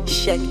 shake,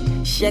 shake,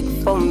 shake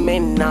for me.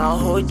 Now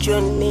hold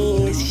your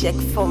knees, shake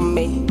for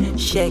me,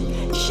 shake,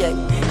 shake,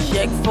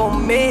 shake for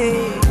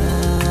me.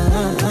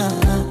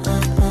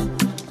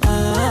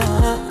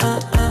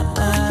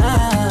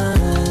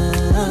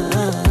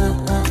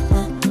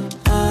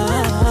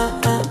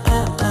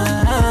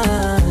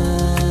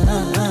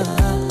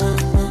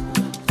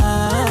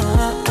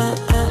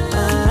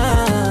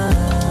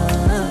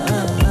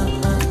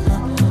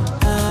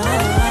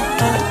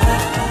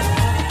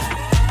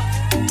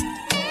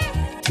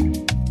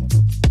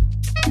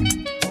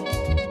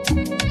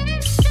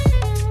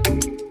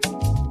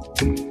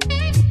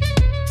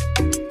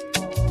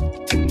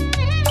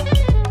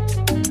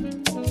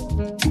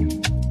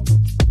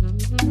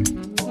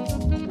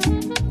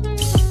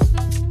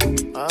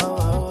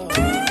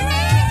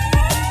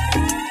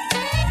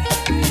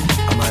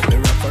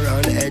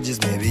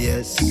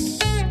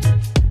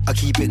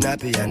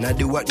 And I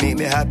do what make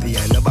me happy,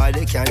 and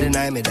nobody can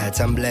deny me that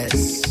I'm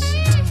blessed.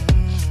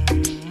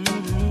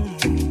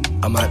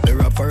 I might be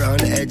rough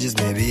around the edges,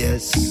 maybe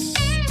yes.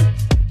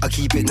 I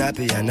keep it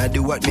nappy, and I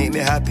do what make me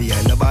happy,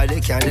 and nobody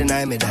can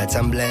deny me that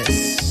I'm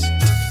blessed.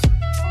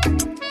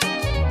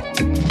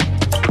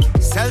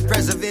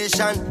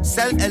 Self-preservation,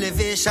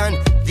 self-elevation.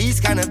 These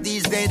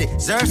days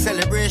deserve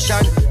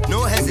celebration.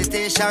 No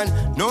hesitation,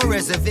 no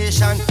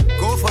reservation.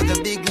 Go for the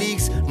big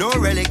leagues, no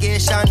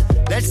relegation.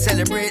 Let's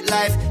celebrate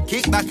life,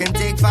 kick back and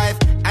take 5,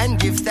 and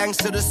give thanks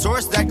to the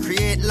source that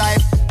create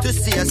life. To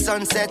see a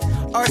sunset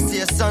or see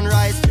a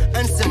sunrise,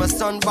 and see my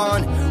son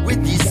born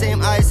with these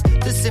same eyes.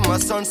 To see my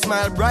son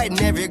smile bright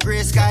in every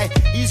grey sky.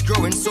 He's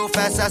growing so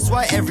fast, that's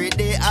why every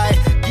day I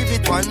give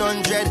it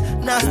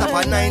 100, now stop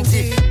at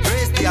 90.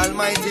 Praise the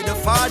Almighty, the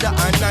Father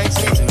and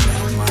 90.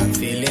 I'm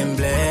feeling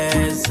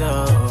blessed,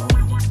 oh.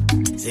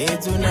 Say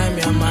tonight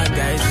me and my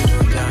guys we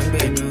go down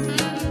bedu.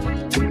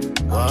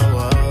 Whoa,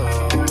 whoa,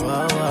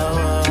 whoa,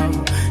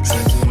 whoa.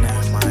 Say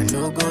tonight man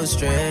no go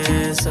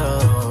stress,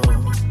 oh.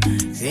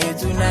 Say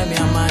tonight me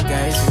and my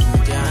guys we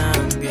go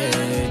down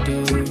bedu.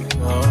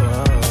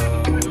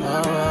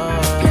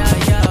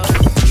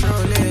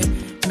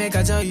 Make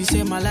I tell you,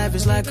 say my life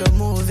is like a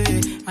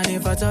movie. And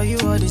if I tell you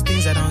all these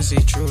things I don't see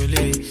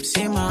truly,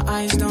 say my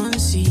eyes don't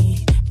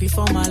see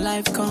before my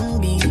life come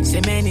be.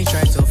 Say many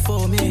try to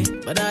fool me,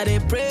 but I dey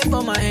pray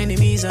for my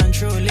enemies and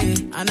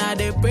truly. And I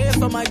dey pray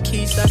for my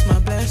kids, that's my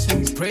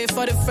blessings. Pray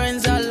for the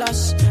friends I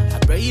lost, I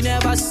pray you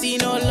never see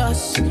no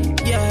loss.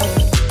 Yeah,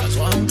 that's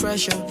one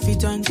pressure,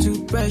 fit on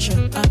to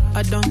pressure.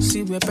 I don't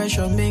see where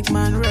pressure make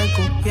man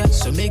record. Yeah,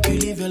 so make you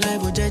live your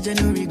life with judge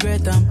and no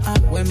regret. I'm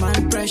up when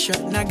man pressure,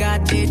 now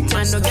got it,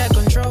 man don't get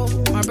control.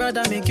 My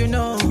brother make you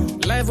know,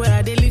 life where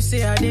I dey live,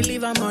 say I dey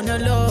live, I'm on the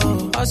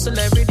low. Hustle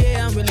every day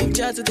and we live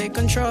just to take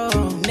control.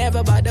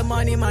 Never by the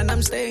money, man,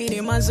 I'm staying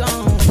in my zone.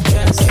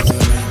 Yeah, say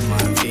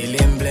tonight, I'm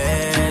feeling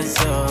blessed,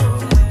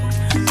 oh.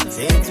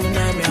 Say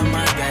tonight, me and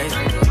my guys,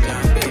 we go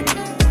down, baby.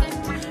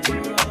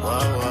 Whoa,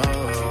 whoa,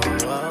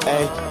 whoa.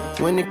 Hey,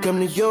 when it come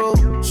to you,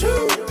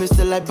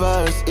 pistol like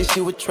buzz,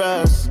 issue with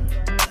trust.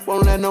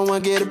 Won't let no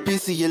one get a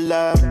piece of your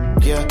love.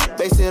 Yeah,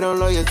 base it on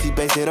loyalty,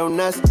 base it on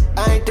us.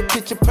 I ain't the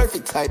picture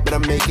perfect type, but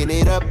I'm making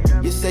it up.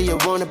 You say you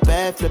want a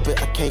bad flip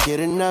it, I can't get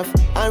enough.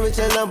 I'm rich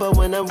alone, but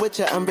when I'm with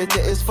you, I'm bitter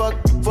as fuck.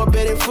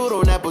 Forbidden fruit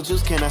on apple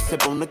juice, can I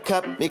sip on the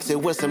cup? Mix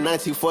it with some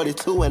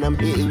 1942 and I'm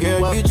hitting you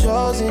up. Girl, you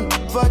chosen,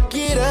 fuck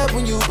it up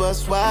when you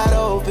bust wide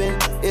open.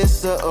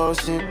 It's the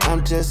ocean,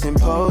 I'm just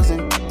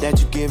imposing that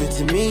you give it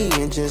to me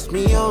and just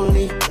me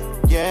only.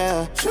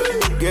 Yeah,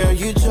 girl,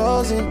 you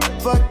chosen.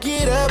 Fuck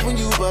it up when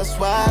you bust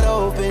wide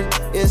open.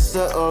 It's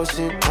the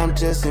ocean. I'm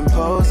just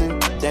imposing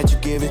that you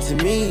give it to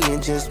me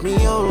and just me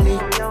only.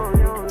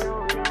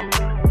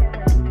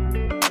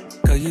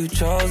 Girl, you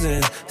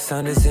chosen.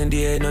 Sound is in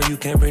the air, no, you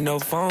can't bring no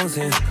phones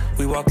in.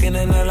 We walk in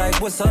and they're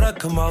like, what's all the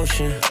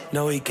commotion?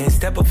 No, he can't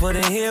step a foot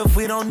in here if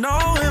we don't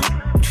know him.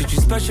 Treat you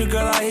special,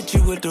 girl, I hit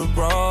you with the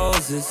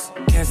roses.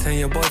 Can't stand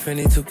your boyfriend,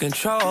 he too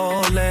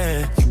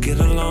controlling. You get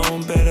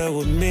along better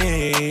with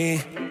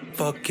me.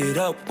 Fuck it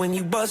up when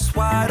you bust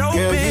wide open.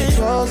 Girl, you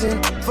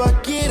chosen.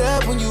 Fuck it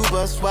up when you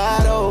bust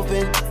wide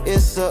open.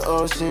 It's the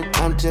ocean.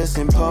 I'm just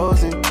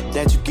imposing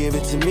that you give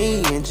it to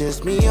me and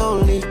just me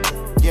only.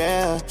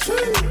 Yeah,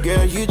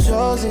 girl, you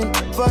chosen.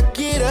 Fuck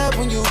it up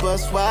when you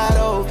bust wide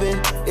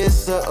open.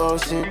 It's the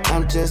ocean.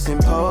 I'm just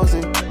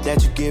imposing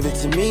that you give it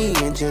to me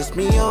and just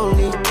me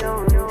only.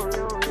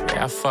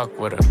 Yeah, I fuck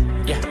with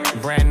her. Yeah,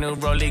 brand new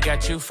rollie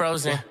got you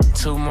frozen.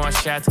 2 more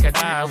shots, got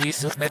the we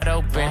split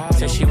open.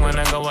 Till she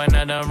wanna go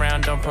another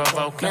round, don't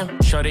provoke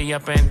him. Shorty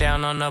up and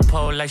down on the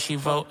pole like she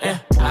voting.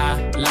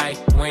 I like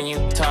when you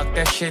talk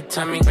that shit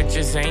to me.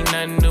 Bitches ain't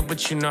nothing new,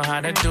 but you know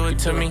how to do it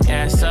to me.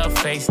 Ass up,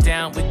 face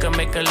down, we can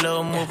make a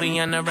little movie.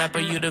 I'm the rapper,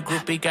 you the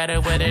groupie, got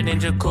it wetter than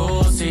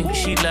jacuzzi.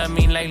 She love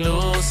me like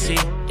Lucy.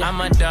 I'm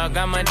a dog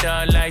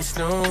like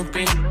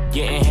Snoopy.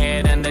 Getting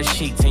head under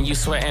sheets and you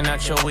sweating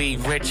out your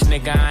weed. Rich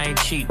nigga, I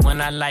ain't cheap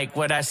when I like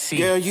what I see.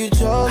 Girl, you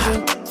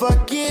chosen.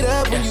 Fuck it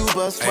up when you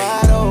bust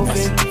wide open.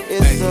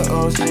 It's the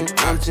ocean.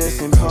 I'm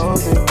just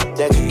imposing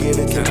that you give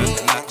it to me.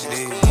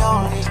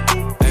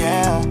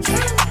 Yeah.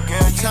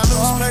 Girl, timing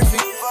was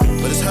perfect,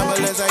 but as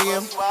humble as I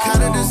am,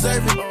 kinda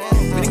deserve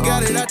it. We done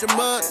got it out the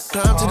mud,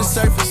 climb to the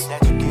surface.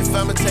 If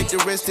I'ma take the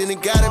risk, then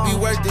it gotta be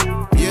worth it.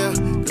 Yeah,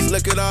 cause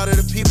look at all of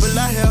the people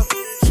I helped.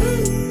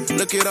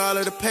 Look at all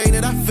of the pain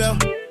that I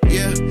felt.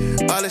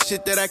 Yeah, all the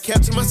shit that I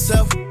kept to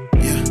myself.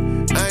 Yeah,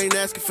 I ain't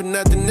asking for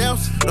nothing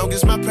else, long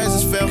as my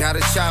presence felt. Got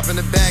a shop in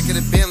the back of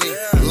the Bentley.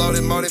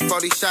 Loaded more than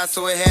 40 shots,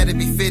 so it had to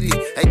be 50.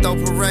 Ain't no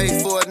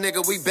parade for a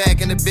nigga, we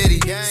back in the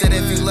biddy. Said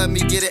if you love me,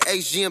 get an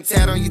HGM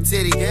tat on your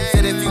titty.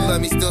 Said if you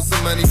love me, steal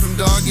some money from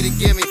dog, get it,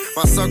 give me.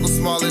 My circle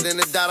smaller than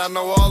a dot, I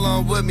know all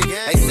on with me.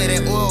 They say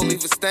that oil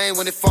leave a stain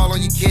when it fall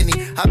on your kidney.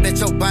 I bet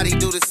your body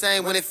do the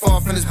same when it fall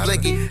from this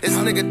blicky. This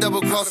nigga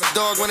double cross the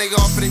dog when they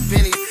offering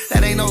pennies.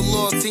 That ain't no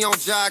loyalty on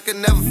Jah, I could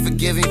never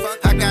forgive him.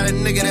 I got a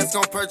nigga that's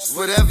gon' purchase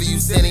whatever you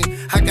send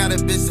him. I got a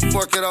bitch to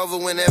fork it over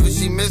whenever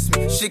she miss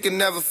me. She can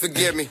never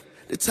forgive me.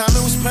 The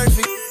timing was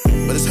perfect,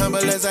 but as humble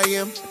as I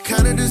am, I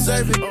kinda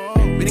deserve it.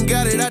 We done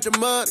got it out the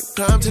mud and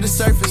climbed to the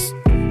surface.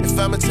 If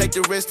I'ma take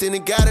the risk, then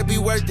it gotta be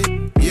worth it.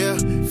 Yeah,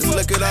 just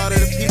look at all of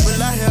the people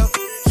I helped.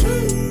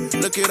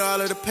 Look at all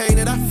of the pain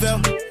that I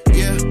felt.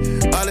 Yeah,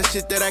 all the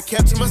shit that I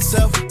kept to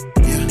myself.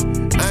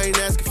 Yeah, I ain't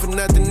asking for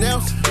nothing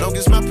else, long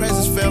as my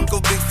presence felt. Go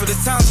big for the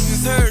times we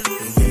was hurt.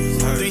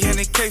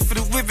 300K for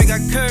the whip, it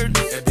got curved.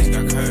 That bitch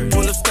got curved.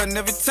 Pull up stunting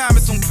every time,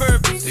 it's on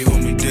purpose. They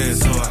want me dead,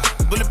 so I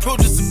bulletproof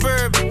the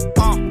Suburban.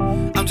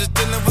 I'm just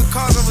dealing with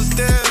cars, I was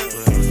dead.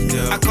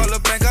 I call a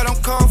bank, I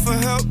don't call for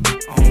help.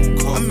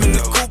 I'm in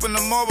the coupe and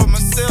I'm all by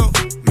myself.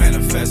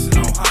 Manifesting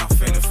on how I'm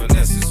finna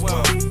finesse as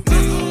well.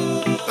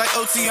 Like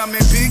OT, I'm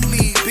in big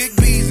league, big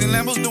B's, and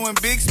Lambos doing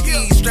big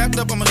speed. Strapped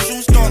up, I'm a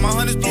shoe store, my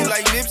hunters do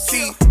like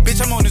Nipsey. Bitch,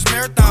 I'm on this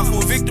marathon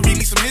for a victory,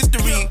 leave some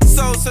history.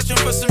 So searching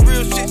for some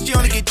real shit, she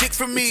only get dicks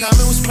from me. The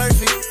timing was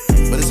perfect,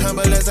 but as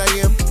humble as I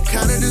am,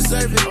 kinda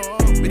deserve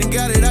it. We done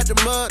got it out the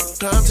mud,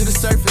 climb to the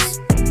surface.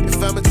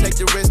 If I'ma take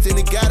the risk, then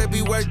it gotta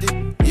be worth it.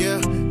 Yeah,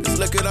 just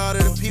look at all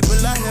of the people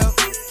I helped.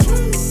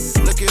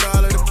 Look at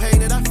all of the pain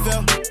that I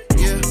felt.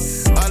 Yeah,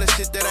 all the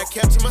shit that I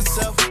kept to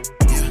myself.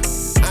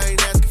 Yeah, I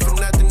ain't asking for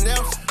nothing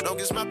else, long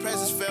as my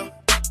presence felt.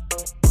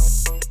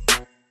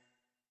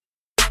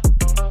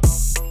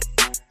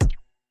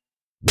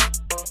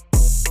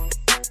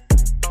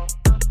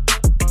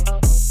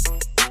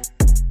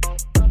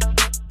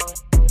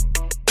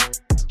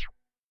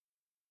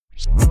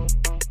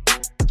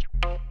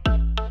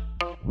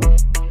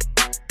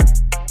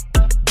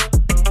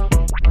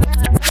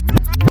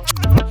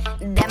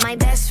 That my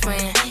best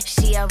friend.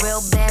 She a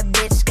real bad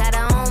bitch, got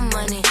her own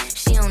money.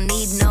 She don't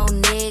need no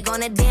nigga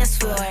on the dance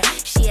floor.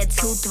 She had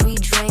 2-3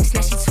 drinks,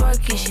 now she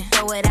twerking. She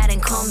throw it out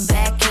and come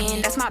back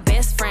in. That's my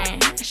best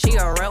friend. She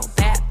a real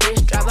bad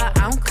bitch, drive her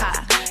own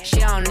car. She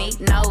don't need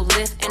no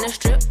lift in a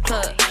strip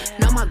club.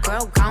 No, my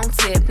girl gon'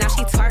 tip. Now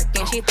she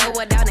twerking, she throw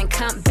it out and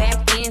come back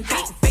in.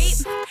 Beep, beep.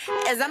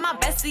 Is that my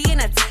bestie in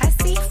a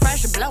Tessie?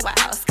 Fresh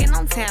blowout, skin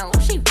on town,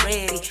 she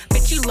ready.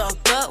 Bitch, you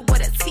look good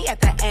with a T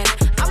at the end.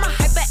 I'm a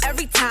hyper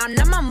every time,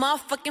 I'm my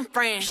motherfucking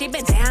friend. She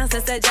been down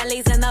since the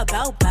jellies and the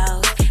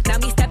bobos. Now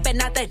me stepping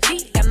out the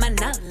Jeep, got my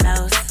nut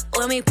lows.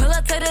 When we pull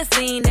up to the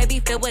scene, they be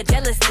filled with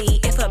jealousy.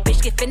 If a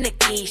bitch get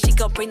finicky, she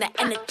gon' bring the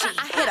energy.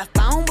 I hit a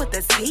phone with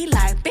a Z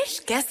like,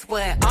 bitch, guess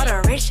what? All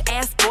the rich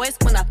ass boys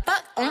wanna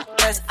fuck on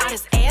us. I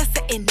just ass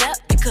sitting up,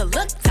 you could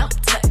look, don't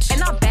touch.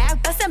 And I'm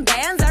back bustin'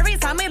 bands every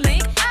time we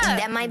link up.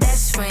 That my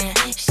best friend.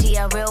 She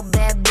a real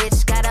bad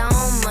bitch, got her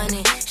own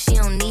money. She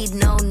don't need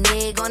no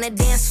nigga on the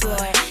dance floor.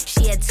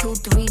 She had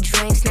 2-3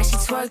 drinks, now she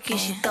twerking.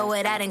 She throw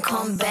it out and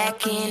come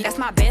back in. That's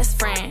my best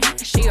friend.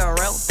 She a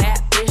real bad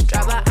bitch,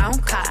 drive her own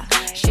car.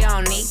 She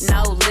don't need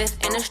no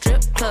lift in a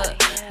strip club.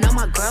 No,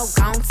 my girl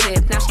gon'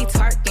 tip. Now she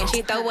twerking,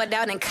 she throw it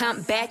out and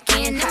come back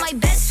in. That my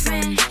best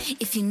friend.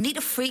 If you need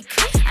a freak,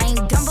 I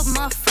ain't dumb but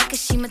motherfucker,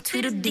 she my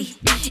Tweedledee.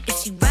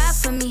 If she ride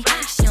for me,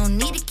 she don't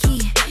need a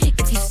key.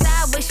 If you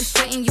sideways, she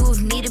straighten you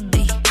if need to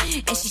be.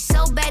 And she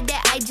so bad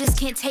that I just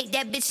can't take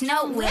that bitch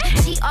nowhere.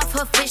 She off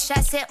her fish,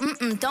 I said,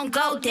 don't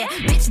go there.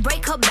 Bitch,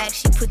 break her back,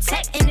 she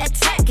protect and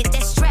attack. Get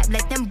that strap,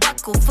 let them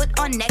buckle, foot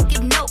on neck,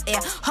 give no air.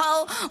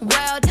 Whole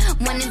world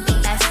wanna be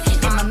us.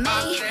 And my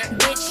main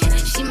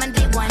bitch, she my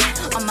day one.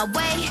 On my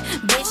way,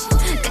 bitch,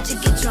 let you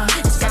get drunk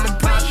and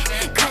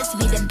celebrate. Cause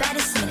we the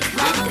baddest in the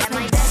club. That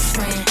my best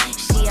friend.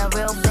 She a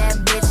real bad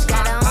bitch,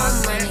 got her own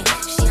money.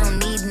 She don't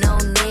need no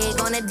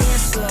nigga on the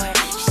dance floor.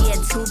 She had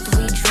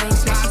 2-3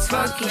 drinks, now she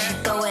twerking.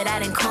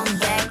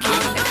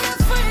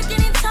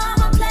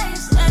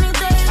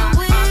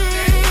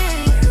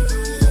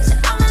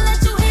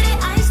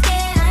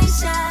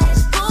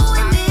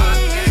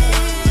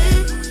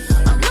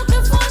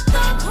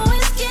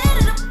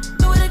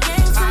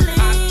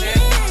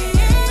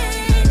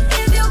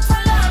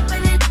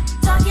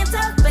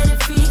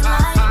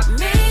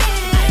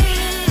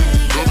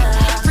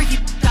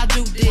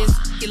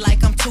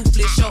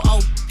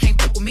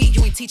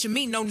 teaching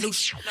me no new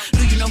shit.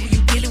 Do you know who you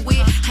dealing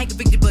with? Ain't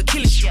convicted but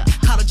killing shit.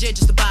 Call a jet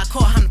just to buy a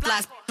car, I'm the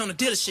flies on the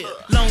dealership.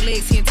 Long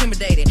legs, he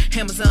intimidated.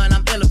 Amazon,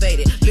 I'm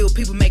elevated. Little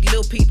people make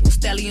little people.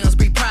 Stallions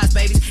breed prize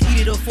babies.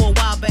 Eat it up for a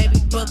while,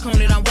 baby. Buck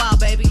on it, I'm wild,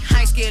 baby.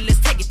 I ain't scared, let's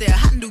take it there.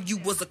 I knew you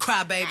was a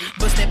crybaby.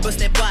 Bust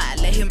that wide,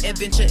 let him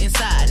adventure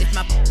inside. If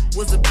my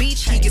was a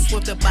beach, he get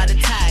swept up by the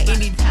tide.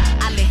 Any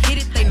I let hit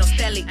it, they know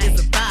Stally is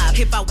a vibe.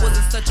 If I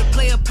wasn't such a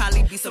player,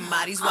 probably be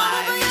somebody's wife.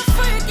 I'll be a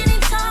freak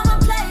anytime I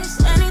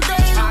place,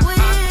 anything I win.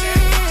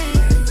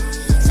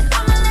 So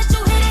I'ma let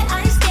you hit it, I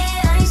ain't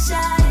scared, I ain't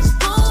shy. Just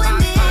doing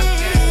it.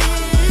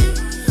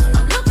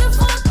 I'm looking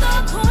for a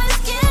thug who ain't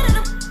scared of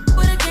the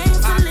with a game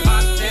to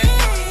live.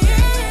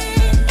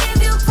 If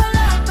you pull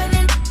up and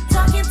then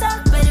talk,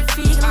 better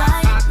feel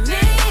like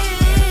me.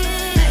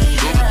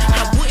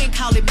 I wouldn't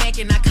call it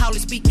macking, I call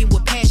it speaking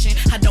with passion.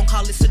 I don't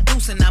call it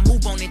seducing, I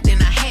move on it,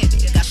 then I have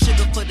it. Got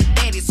sugar for the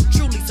daddies who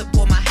truly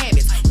support my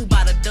habits. Who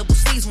buy the double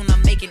C's when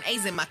I'm making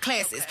A's in my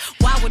classes?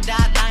 Why would I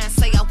lie and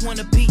say I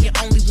wanna be your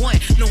only one?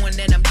 Knowing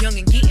that I'm young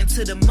and getting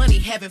to the money,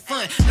 having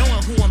fun.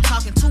 Knowing who I'm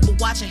talking to, but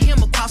watching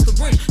him across the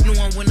room.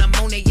 Knowing when I'm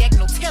on that yak,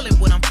 no telling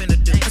what I'm finna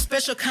do. A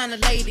special kind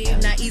of lady,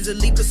 not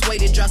easily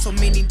persuaded. Drive so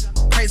many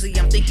crazy,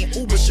 I'm thinking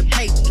Uber should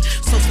pay me.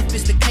 So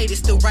sophisticated,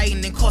 still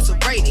writing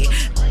incarcerated.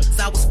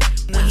 I was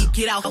when he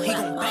get out, he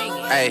gon' bang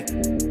it.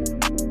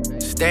 Hey,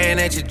 staring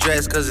at your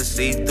dress cause it's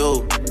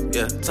see-through.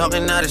 Yeah,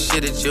 talking all the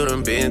shit that you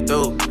done been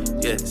through.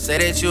 Yeah, say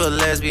that you a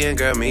lesbian,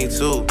 girl, me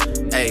too.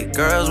 Hey,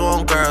 girls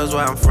want girls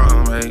where I'm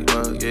from. Hey,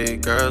 well, yeah,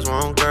 girls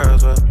want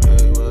girls where,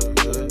 yeah, well,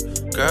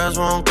 yeah. Girls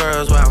want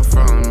girls where I'm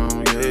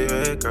from. Yeah,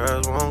 yeah,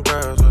 girls want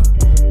girls where,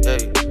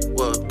 hey,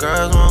 well,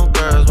 girls want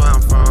girls where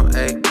I'm from.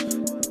 Hey,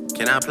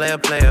 can I play a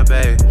player,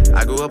 baby?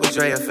 I grew up with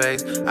Drea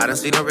face. I done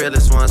seen the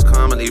realest ones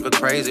come and leave a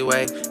crazy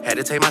way. Had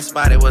to take my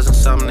spot, it wasn't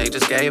something they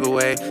just gave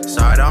away.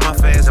 Sorry to all my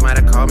fans, they might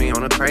have called me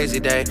on a crazy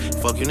day.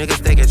 Fuck you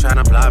niggas thinking,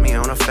 tryna block me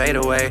on a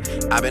fadeaway.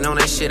 I been on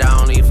that shit,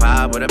 I only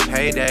vibe with a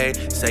payday.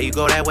 Say you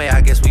go that way, I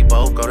guess we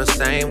both go the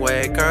same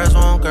way. Girls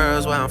want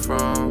girls where I'm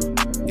from.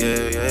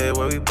 Yeah, yeah,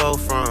 where we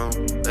both from.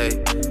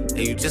 Hey,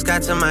 and you just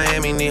got to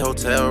Miami, need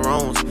hotel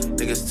rooms.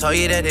 Niggas told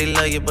you that they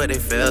love you, but they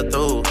fell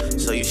through.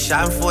 So you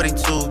shot in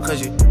 42,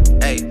 cause you,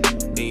 hey,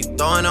 and you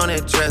throwing on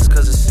that dress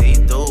cause it's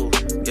see-through.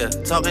 Yeah,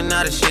 talking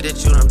all the shit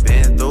that you done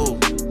been through.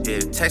 Yeah,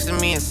 texting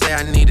me and say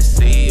I need to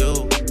see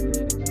you.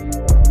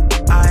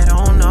 I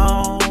don't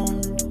know.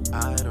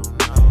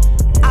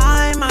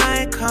 I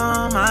might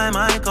come, I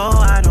might go,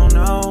 I don't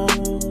know.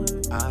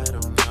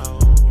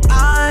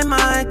 I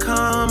might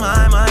come,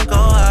 I might go,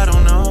 I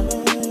don't know.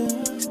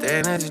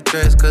 Staring at your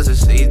dress cause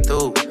it's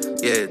see-through.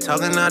 Yeah,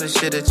 talking all the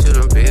shit that you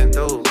done been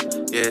through.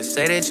 Yeah,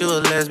 say that you a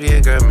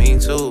lesbian, girl, me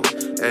too.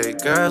 Hey,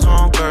 girls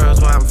want girls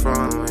where I'm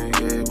from.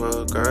 Yeah,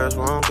 well, girls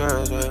want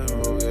girls where,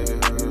 oh,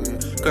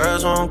 yeah.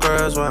 Girls want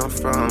girls where I'm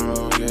from.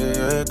 Oh,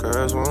 yeah,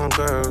 girls want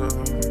girls.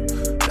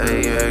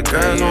 Hey, yeah,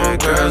 girls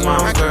want girls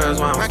want girls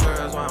want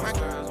girls want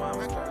girls.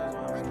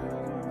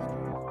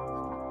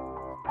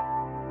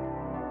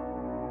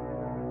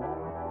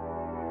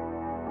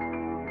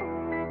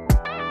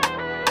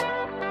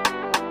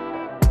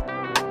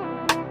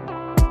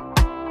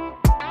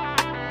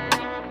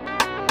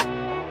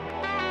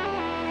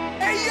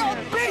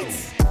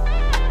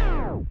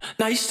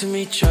 Nice to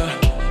meet ya.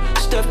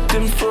 Stepped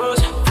in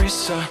first,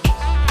 Risa.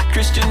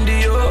 Christian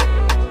Dior.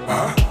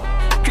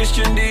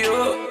 Christian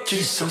Dior.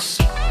 Jesus.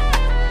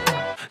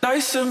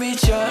 Nice to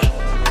meet ya.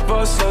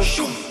 Boss up,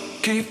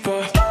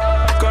 keeper.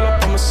 Girl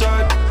up on my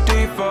side,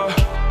 diva.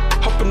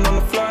 Hopping on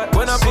the flight,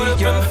 when I put up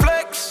in the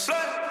flex.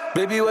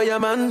 Baby, why your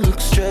man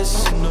look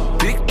stressed?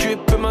 Big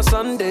drip in my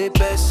Sunday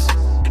best.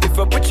 If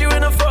I put you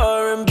in a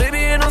foreign, baby,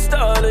 ain't no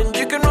stalling.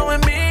 You can roll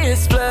with me,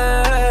 it's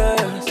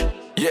blessed.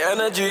 Yeah,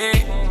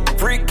 energy.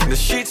 Freak in the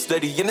sheets,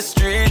 steady in the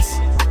streets.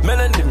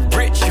 Melanin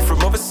rich, you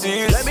from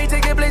overseas. Let me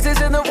take you places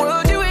in the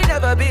world you ain't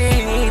never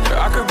been.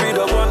 I could be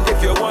the one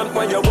if you want.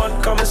 When you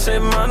want, come and say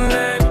my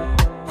name.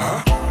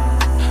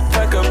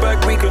 Pack a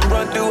bag, we can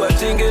run, do a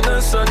thing in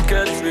the sun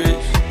can't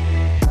reach.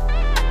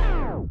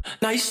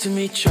 Nice to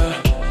meet ya.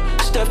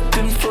 Stepped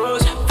in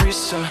first,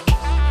 Risa.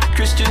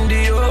 Christian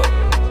Dior.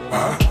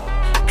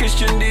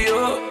 Christian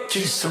Dior.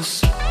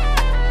 Jesus.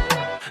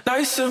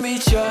 Nice to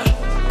meet ya.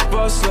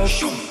 Boss up,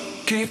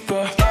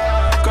 keeper.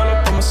 Girl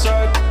up on my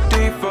side,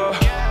 diva.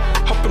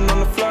 Hopping on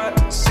the flight,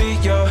 see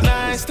ya.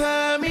 Nice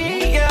to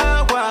meet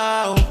ya,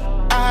 wow.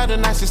 I had the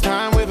nicest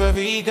time with a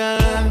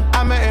vegan.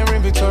 I met her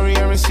in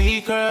Victoria and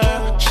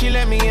Secret. She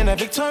let me in a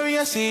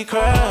Victoria's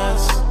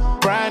Secrets.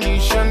 Brand new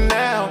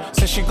Chanel.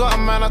 Said she got a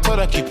man, I told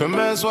her keep him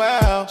as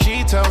well.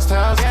 She tells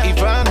tales,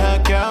 even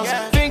her girls.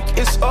 Think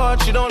it's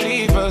odd, she don't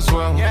leave as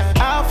well.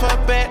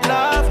 Alphabet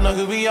love, know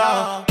who we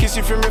are. Kiss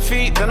you from your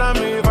feet, then I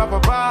move up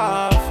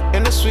above.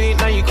 In the suite,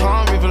 now you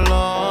can't move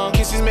along.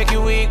 Kisses make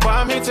you weak, but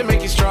I'm here to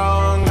make you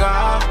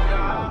stronger.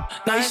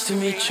 Nice to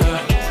meet ya.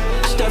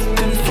 Stepped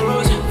in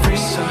frozen,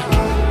 Risa.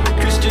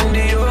 Christian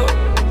Dior.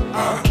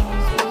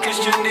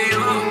 Christian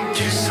Dior.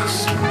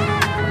 Jesus.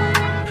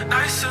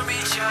 Nice to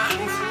meet ya.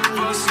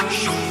 Boss up,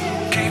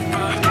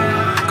 keeper.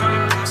 Girl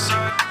up on my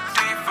side,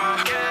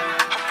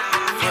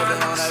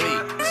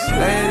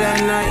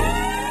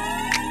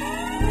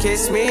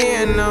 Kiss me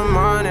in the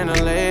morning or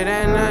late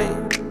at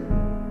night.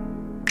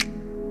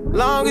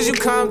 Long as you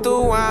come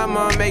through,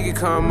 I'ma make it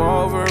come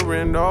over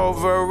and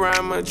over.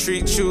 I'ma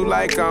treat you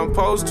like I'm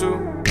supposed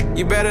to.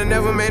 You better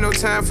never make no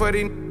time for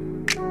these.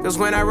 Cause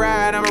when I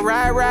ride, I'ma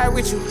ride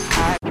with you.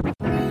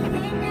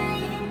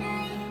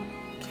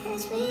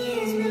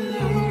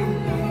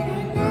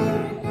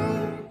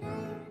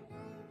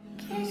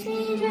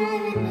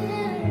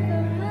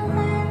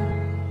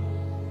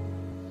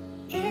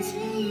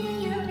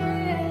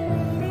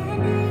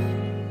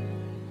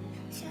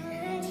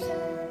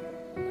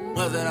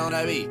 What's that on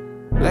that beat?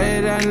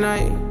 Late at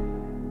night.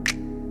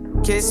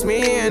 Kiss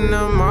me in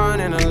the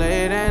morning or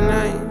late at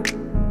night.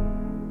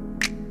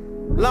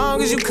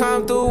 Long as you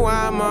come through,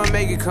 I'ma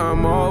make it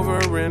come over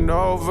and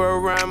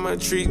over. I'ma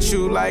treat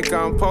you like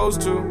I'm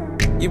supposed to.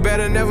 You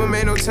better never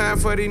make no time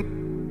for these.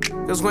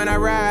 Cause when I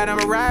ride,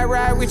 I'ma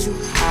ride with you.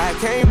 I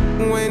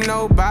can't with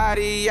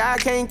nobody. I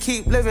can't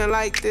keep living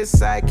like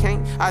this. I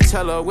can't. I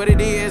tell her what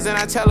it is and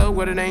I tell her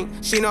what it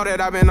ain't. She know that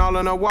I've been all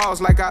on the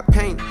walls like I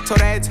paint.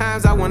 Told her at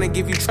times I wanna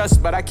give you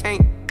trust, but I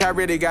can't. I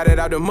really got it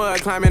out the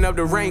mud, climbing up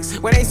the ranks.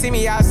 When they see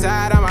me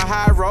outside, I'm a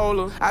high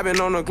roller. I've been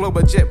on a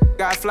global jet,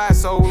 got fly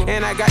solo.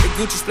 And I got the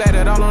Gucci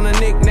splattered all on the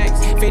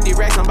knickknacks. 50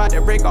 racks, I'm about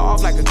to break her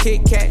off like a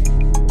Kit Kat.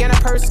 And a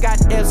purse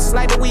got F's,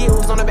 like the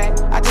wheels on the back.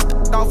 I just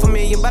off $1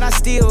 million, but I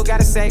still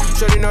gotta say.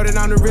 Shorty know that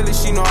I'm the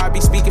realest, she know I be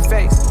speaking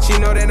facts. She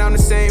know that I'm the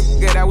same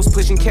that I was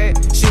pushing cat.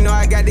 She know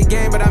I got the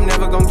game, but I'm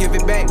never gonna give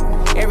it back.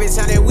 Every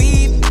time that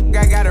we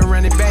I gotta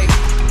run it back.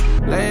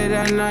 Late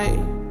at night.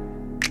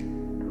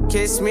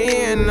 Kiss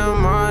me in the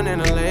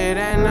morning or late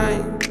at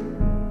night.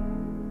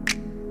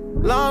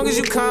 Long as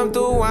you come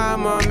through,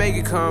 I'ma make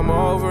it come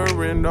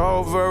over and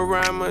over.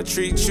 I'ma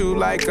treat you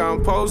like I'm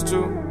supposed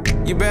to.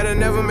 You better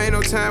never make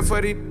no time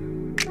for these.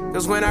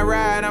 Cause when I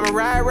ride, I'ma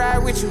ride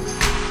with you.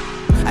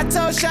 I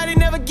told Shawty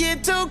never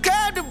get too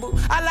comfortable.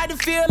 I like to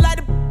feel like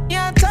the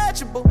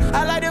untouchable.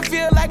 I like to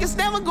feel like it's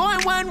never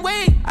going one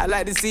way. I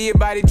like to see your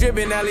body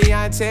dripping,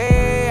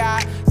 Eliante.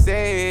 I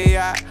say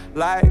I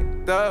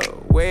like the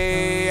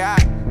way I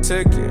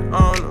took it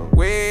on a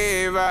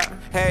wave. I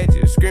had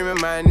you screaming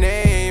my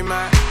name.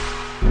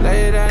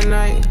 Late at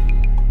night.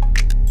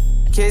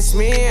 Kiss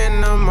me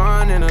in the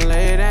morning or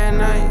late at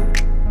night.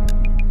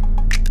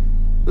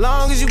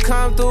 Long as you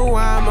come through,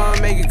 I'ma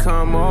make it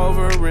come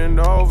over and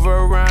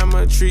over.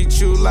 I'ma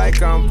treat you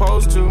like I'm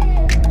supposed to.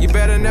 You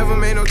better never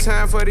make no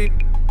time for these.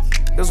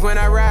 Cause when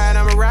I ride,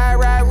 I'ma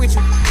ride with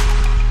you.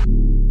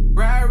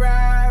 Ride.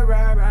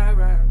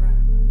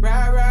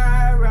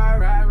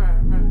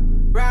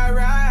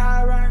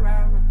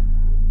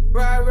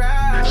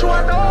 She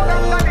want the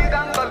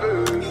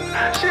dangle.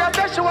 She a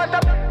tell she want the.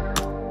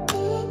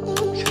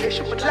 She say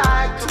she would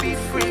like to be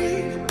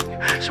free.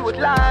 She would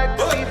like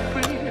to be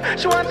free.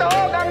 She want the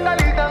dangle.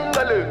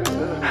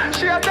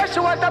 She a tell she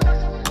want the.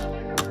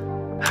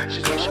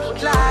 She say she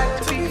would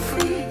like to be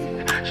free.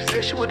 She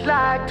say she would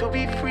like to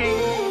be free.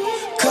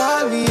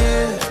 Call me,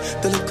 yeah.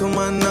 The little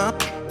man not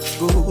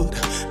good.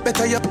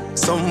 Better you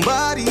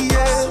somebody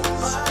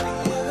else.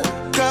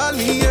 Call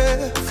me,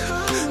 yeah.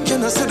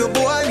 Can I say the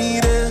boy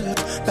need it?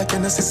 Like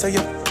can I say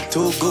you're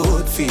too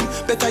good for him?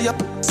 Better you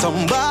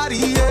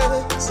somebody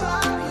else.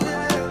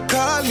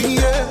 Call me,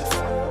 yeah.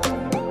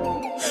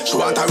 She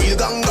want a real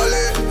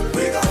gangale.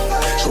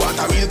 She want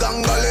a real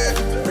gangale.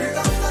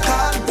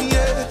 Call me,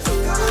 yeah.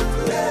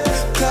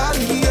 Call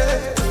me, yeah.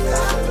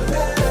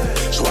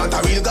 She want a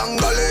real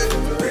gangale.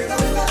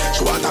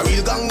 She want a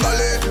real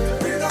gangale.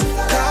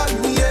 Call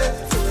me, yeah.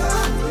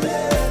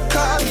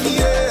 Call me,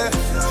 yeah.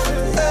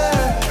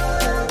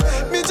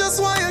 Me just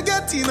want you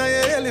get in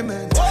your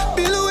element.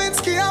 Bill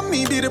Lewinsky and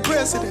me be the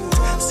president.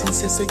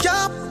 Since you say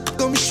yeah,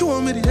 come show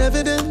me the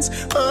evidence.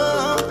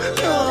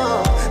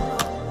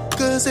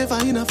 Cause if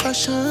I in a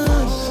fashion,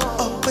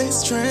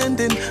 always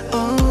trending.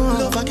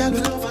 Love a gal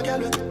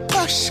with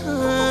passion,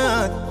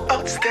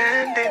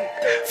 outstanding.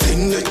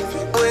 Fling it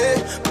away,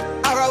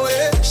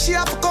 away. She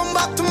have to come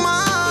back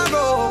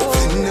tomorrow.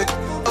 Fling it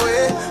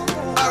away,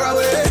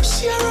 away.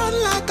 She run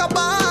like a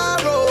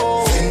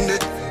barrow. Fling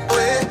it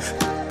away,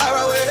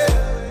 away.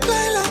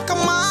 Play like a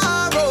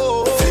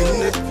marrow.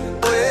 Fling it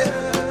away,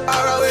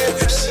 away.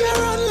 She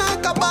run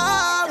like a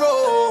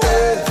barrow.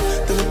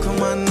 The look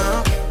man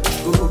now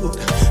good.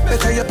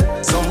 Better you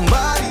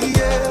somebody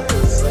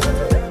else.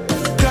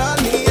 Call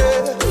me,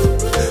 yeah.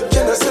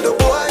 Can I say the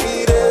boy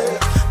need it?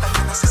 Like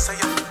can I say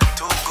you're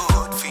too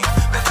good for you?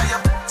 Better you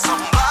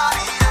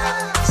somebody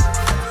else.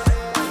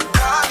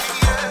 Call me,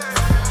 yeah.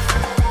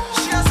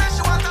 She said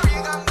she want a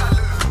big angle.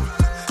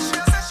 She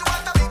said she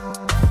want a big.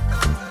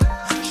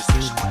 She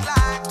said she would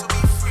like to be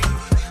free.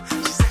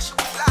 She said she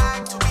would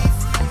like to be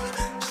free.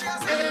 She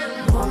said,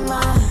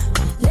 woman,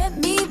 let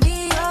me be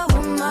your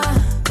woman.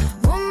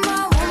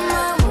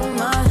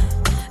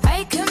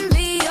 I can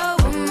be your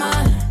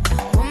woman.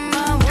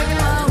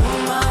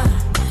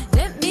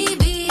 Let me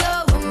be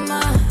your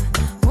woman.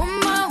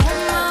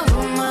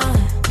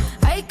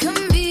 I can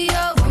be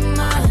your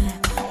woman.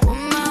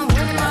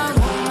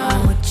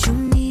 What you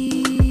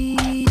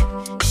need,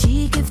 she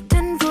give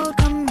tenfold.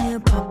 Come here,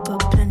 pop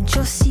up and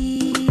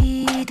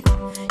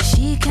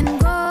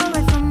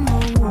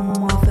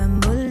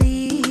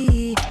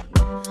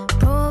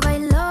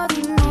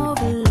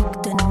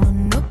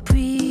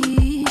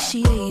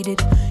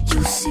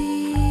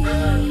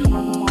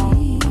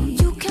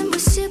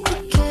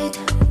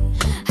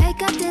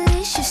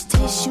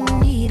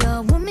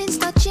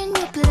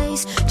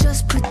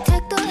Just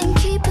protect her and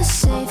keep her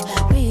safe.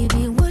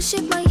 Baby,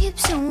 worship my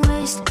hips and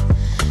waist.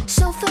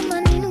 So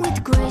feminine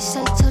with grace.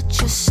 I touch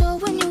your soul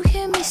when you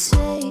hear me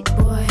say,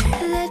 boy,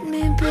 let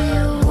me be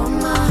your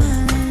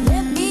woman.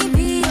 Let me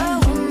be your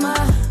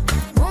woman.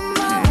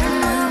 Woman,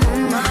 woman,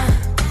 woman.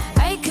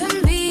 I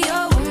can be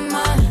your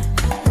woman.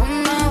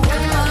 Woman,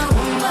 woman,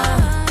 woman.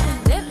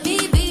 Let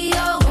me be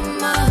your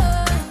woman.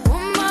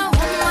 Woman,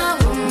 woman,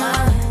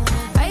 woman.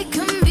 I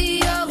can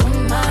be your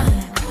woman.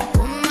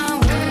 Woman,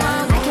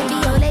 woman. I can be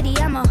your lady,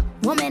 I'm a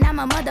woman, I'm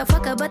a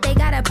motherfucker, but they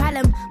got a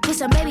problem. Put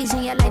some babies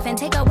in your life and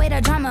take away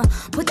the drama.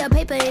 Put the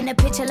paper in the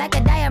picture like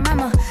a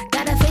diorama.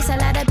 Gotta face a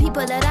lot of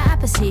people that are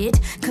opposite.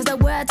 Cause the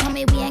world told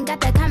me we ain't got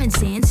the common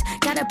sense.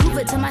 Gotta prove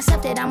it to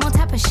myself that I'm on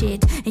top of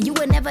shit. And you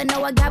would never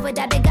know a guy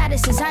without a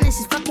goddess. As honest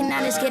as fucking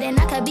honest, kidding.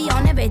 I could be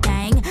on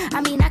everything.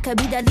 I mean, I could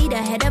be the leader,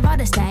 head of all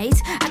the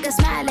states. I could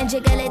smile and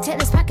jiggle it till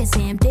his pockets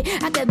empty.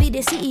 I could be the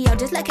CEO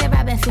just like a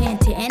Robin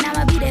Fenty. And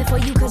I'ma be there for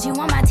you cause you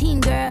on my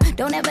team, girl.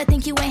 Don't ever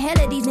think you ain't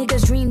hell of these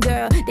niggas' dream,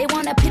 girl. They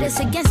wanna pit us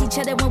against each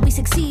other when we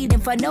succeed.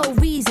 And for no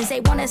reasons,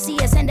 they wanna see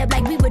us end up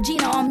like we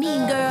Regina or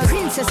Mean Girl.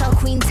 Princess or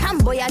queen,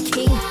 tomboy or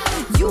king.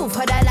 You've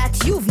heard a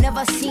lot you've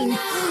never seen.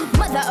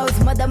 Mother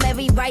Earth, Mother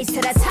Mary, rise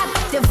to the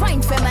top.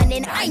 Divine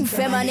feminine, I'm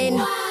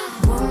feminine.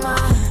 Woman,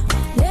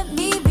 let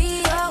me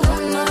be your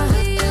woman.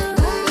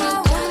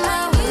 Woman,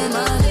 woman,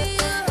 woman.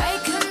 I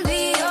can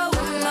be your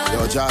woman.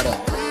 Yo,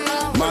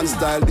 Jada, man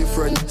style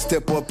different.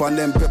 Step up on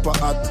them pepper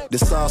hot. The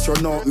sauce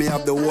run out, me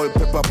have the whole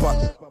pepper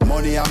pot.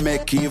 Money I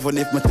make even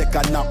if me take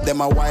a nap. Then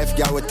my wife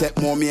girl will take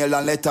more meal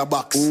and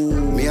letterbox.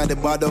 Me a the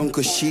bad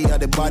uncle, she a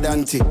the bad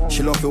auntie.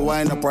 She love to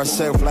wind up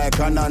herself like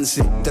a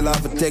Nancy. Tell her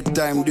to take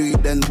time, do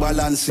it then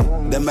balance it.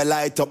 Then me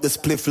light up the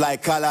spliff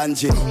like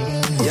Kalanji.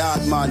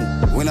 Yard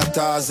man, we not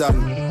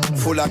Tarzan.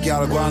 Full of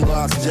girl, go and go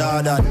ask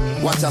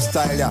Jordan. Watch a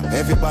style ya,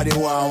 everybody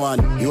want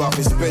one. You have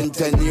to spend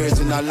 10 years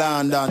in a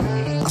London.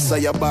 I say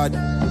you bad,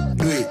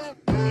 do it.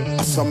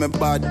 I saw me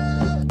bad,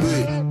 do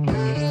it.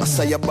 I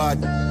say you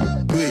bad,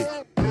 do it.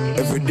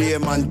 Every day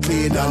man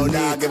clean and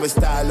dog. Every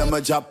style I'ma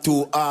drop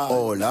too hard.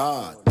 Oh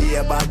Lord, be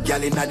a bad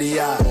gal inna the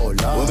yard. Oh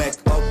Lord, we make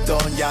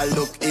uptown gal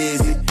look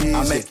easy.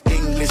 I make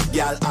English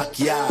gal act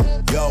yard.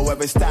 Yo,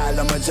 every style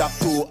I'ma drop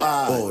too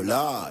hard. Oh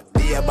Lord,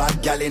 be a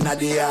bad gal inna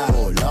the yard.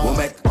 Oh Lord, we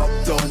make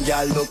uptown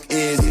gal look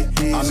easy.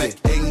 I make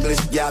English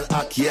gal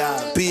act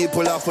yard.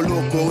 People have to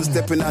look who's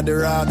stepping at the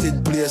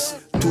rotted place.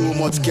 Too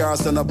much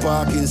cars on a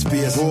parking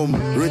space. Boom,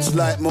 rich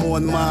like my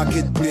own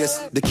marketplace.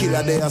 The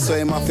killer there so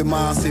him have to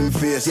mask him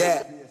face.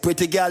 Yeah.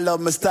 Pretty girl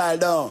love my style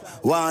down.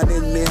 One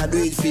in me I do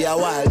it for a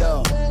while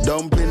down.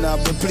 Dumpling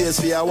up the place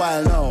for a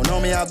while now. Now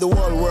me have the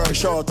whole world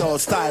shout out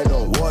style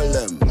down. Hold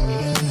them.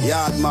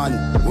 Yard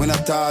man, we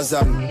not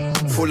Tarzan.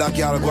 Full of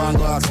girl go and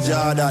go ask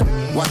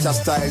Jordan. Watch a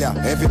style ya,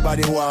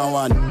 everybody want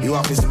one. You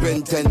have to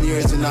spend 10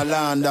 years in a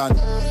London.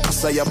 I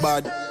say you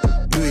bad,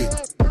 do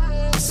it.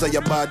 I say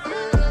you bad,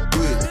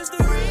 do it.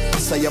 I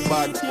say you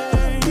bad,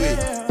 do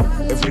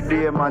it. Every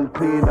day man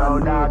clean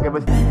out dog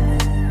everything.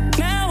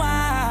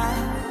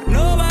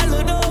 Nobody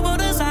look over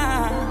the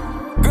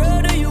side.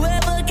 Girl, do you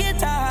ever get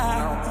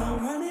tired?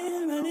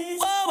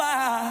 Oh,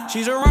 wow.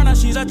 She's a runner,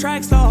 she's a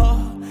track star.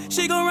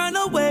 She gon' run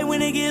away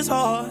when it gets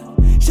hard.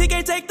 She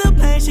can't take the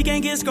pain, she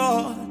can't get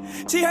scarred.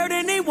 She hurt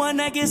anyone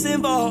that gets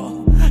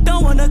involved.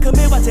 Don't wanna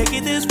commit, why take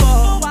it this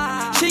far?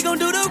 She gon'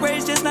 do the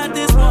race, just not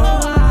this one.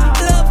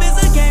 Love is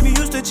a game you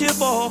used to cheer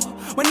for.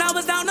 When I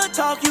was down to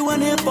talk, you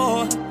weren't here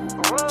for.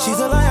 She's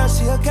a liar,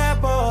 she a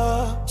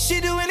capper. She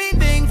do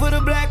anything for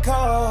the black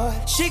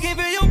card. She can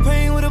feel your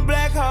pain with a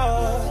black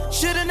heart.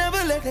 Should've never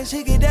let that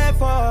shit get that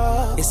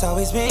far. It's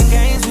always been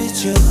games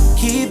with you,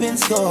 keeping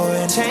score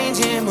and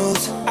changing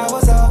moves. I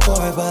was all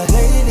for it, but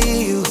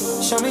lately you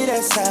show me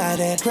that side,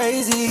 that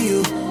crazy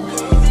you.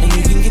 And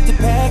you can get the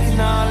pack and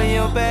all of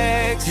your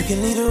bags. You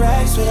can leave the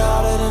racks with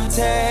all of them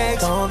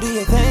tags. Don't do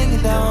your thing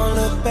and don't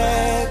look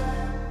back.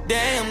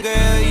 Damn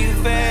girl, you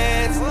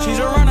fast. She's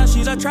a runner,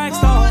 she's a track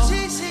star.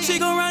 She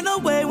gon' run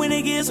away when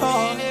it gets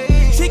hard.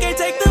 She can't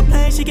take the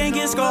pain, she can't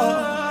get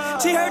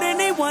scarred. She hurt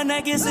anyone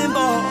that gets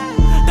involved.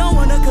 Don't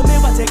wanna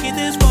commit, why take it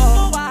this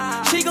far?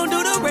 She gon'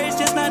 do the race,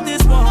 just not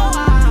this one.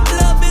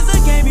 Love is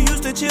a game you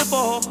used to cheer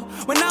for.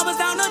 When I was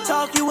down to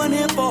talk, you weren't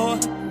here for.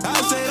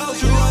 I say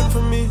don't you run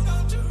from me.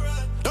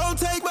 Don't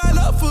take my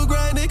love for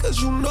granted, cause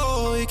you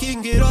know it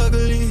can get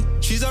ugly.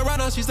 She's a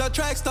runner, she's a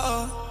track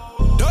star.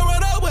 Don't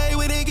run away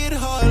when it get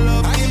hard,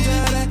 love. I can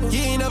tell that you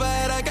ain't never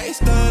had a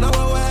gangster. I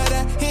won't wear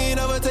that. He ain't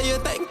never tell you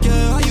thank you.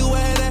 How you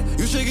wear that?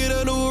 You should get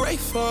a new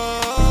Wraith for.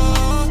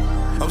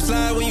 I'm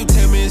sliding when you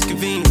tell me it's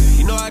convenient.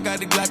 You know I got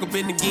the Glock up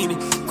in the guinea.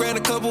 Grant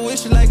a couple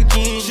wishes like a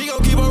genie. She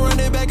gon' keep on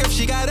running back if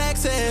she got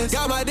access.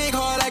 Got my dick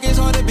hard like it's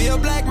hard to be a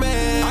black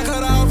man. I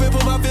cut her off and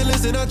put my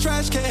feelings in a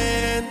trash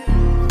can.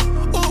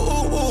 Ooh,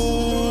 ooh,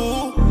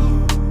 ooh.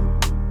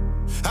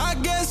 I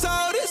guess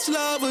all this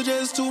love was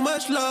just too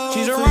much love.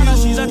 She's a runner,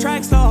 she's a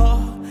track star.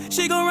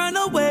 She gon' run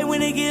away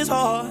when it gets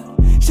hard.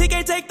 She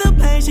can't take the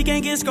pain, she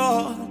can't get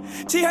scarred.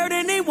 She hurt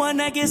anyone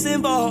that gets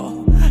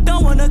involved.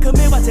 Don't wanna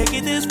commit, why take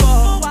it this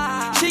far?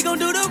 She gon'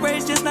 do the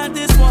race, just not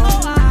this one.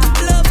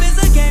 Love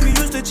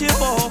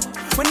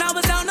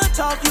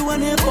what you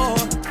want here for.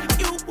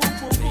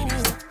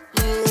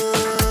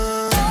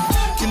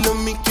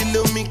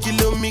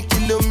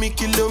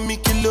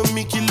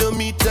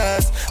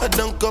 Kilometers. I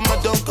don't come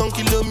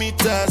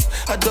kilometers.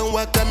 I don't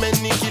walk that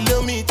many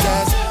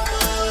kilometers.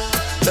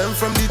 Learn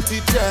from the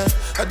teacher.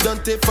 I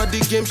don't take for the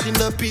game, she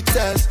no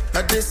pitas.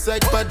 I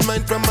decide bad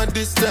mind from a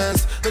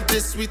distance. Not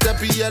this sweet, I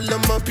be all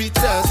on my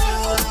pitas.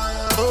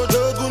 Oh,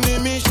 Doguni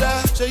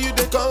Misha, show you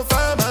the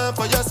confirm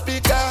for your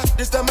speaker.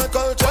 This time I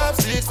call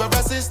chopsticks for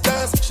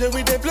assistance. Show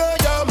we they blow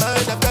your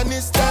mind,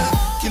 Afghanistan.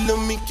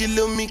 Kilometers.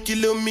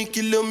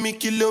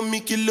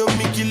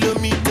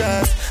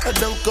 I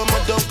don't come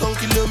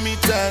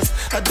kilometers.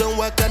 I don't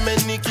walk that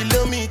many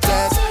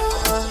kilometers.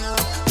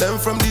 Learn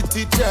from the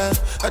teacher.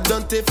 I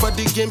don't take for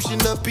the game, she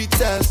no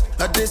pitas.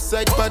 I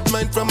decide bad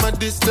mind from a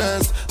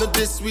distance. Not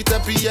this sweet, I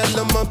be all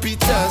on my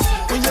pitas.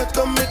 When you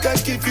come, make I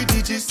give you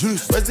digits.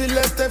 When's the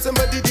last time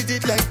somebody did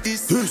it like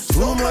this?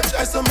 So much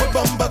ice on my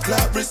bumper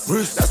clap wrist.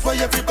 That's why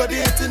everybody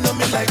hating on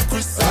me like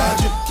Chris.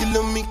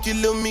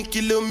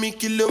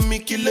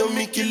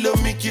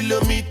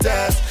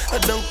 Kilometers. I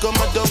don't come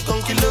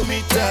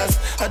kilometers.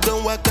 I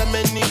don't walk that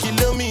many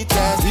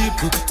kilometers.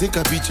 People think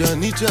I be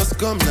Johnny, just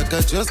come. Like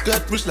I just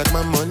got rich, like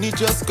my money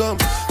just come.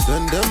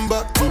 Send them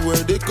back to where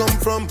they come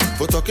from.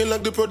 For talking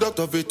like the product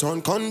of a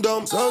torn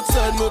condom.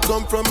 Outside me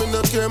come from, me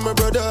no care, my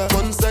brother.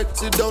 One side,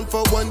 sit down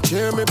for one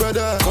chair, my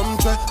brother. Come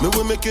try, me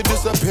will make you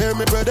disappear,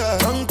 my brother.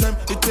 Long time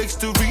it takes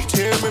to reach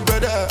here, my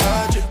brother.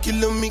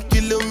 Kilometers.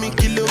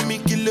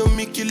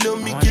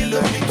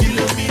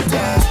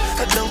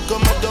 I don't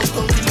come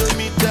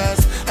kilometers.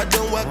 I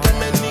don't walk that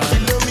many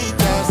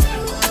kilometers.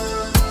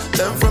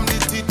 Learn from the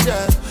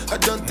teacher. I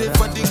don't take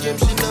for the game,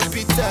 she no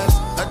pitas.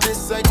 I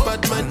decide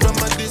bad mind from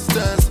a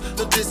distance.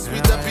 Not this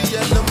sweet, I be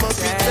all on my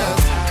pitas.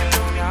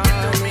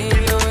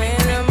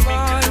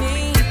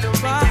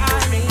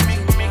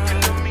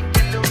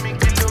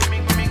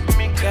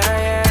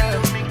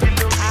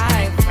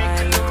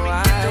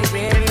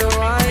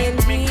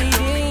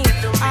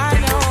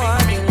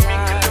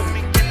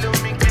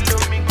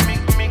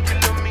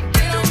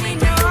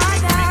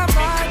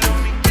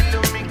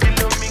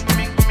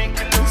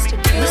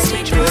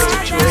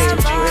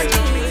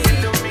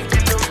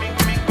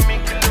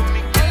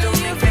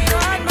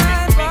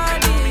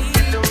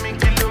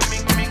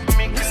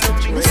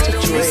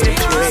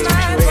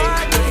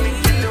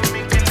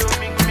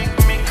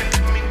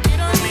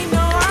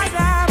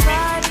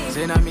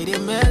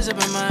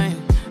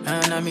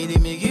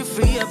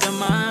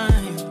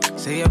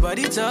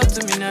 Body talk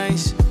to me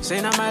nice. Say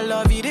now my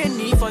love you didn't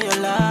need for your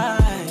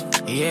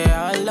life.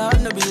 Yeah, our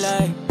love no be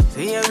lie.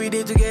 Say yeah we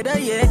did together,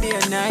 yeah, day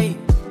and night.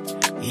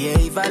 Yeah,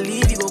 if I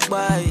leave you go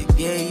by.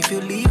 Yeah, if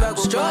you leave I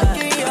go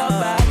stroking your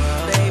body,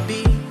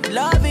 baby.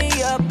 Loving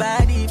your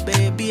body,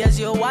 baby. As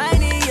you're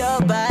whining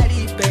your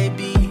body,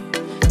 baby.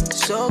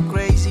 So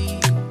crazy.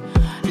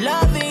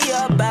 Loving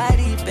your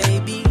body,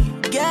 baby.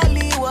 Girl,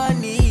 you want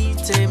need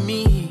to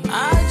me.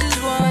 I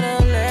just wanna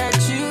let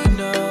you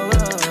know.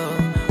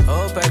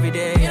 Hope every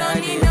day.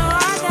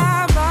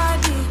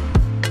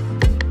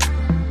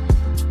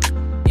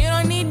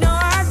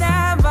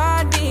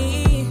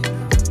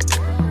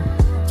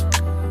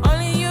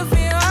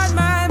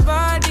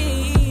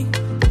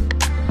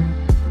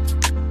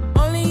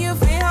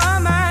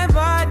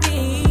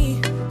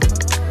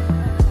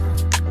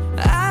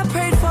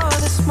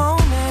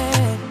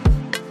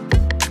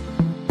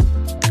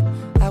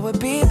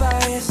 Be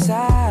by your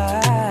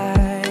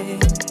side,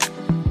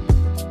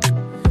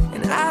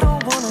 and I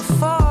don't wanna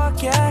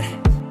forget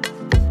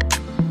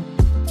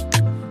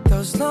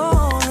those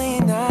lonely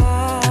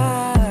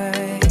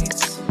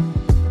nights.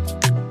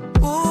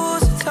 Ooh,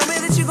 so tell me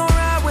that you gon'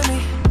 ride with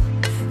me.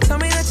 Tell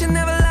me that you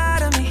never lie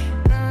to me.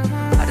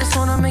 I just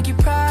wanna make you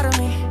proud of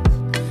me.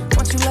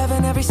 Want you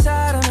loving every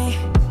side of me.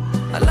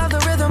 I love the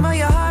rhythm of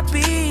your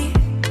heartbeat,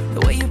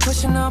 the way you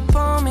pushing up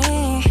on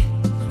me.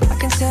 I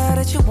can tell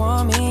that you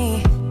want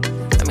me.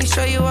 Let me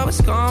show you how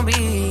it's gonna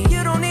be.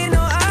 You don't need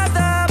no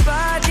other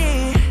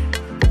body.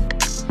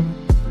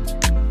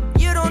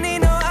 You don't need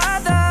no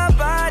other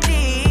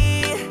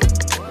body.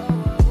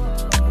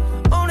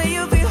 Only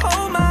you can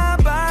hold my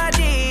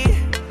body.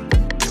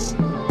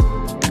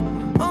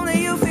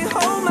 Only you can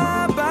hold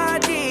my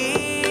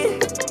body.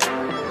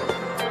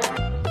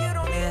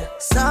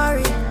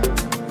 Sorry,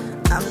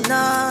 I'm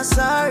not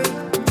sorry.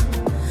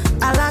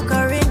 I like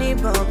a rainy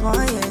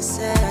boy, yes,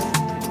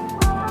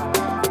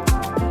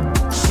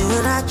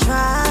 should I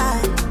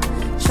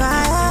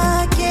try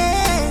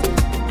again?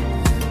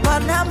 But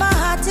now my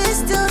heart is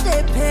still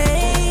they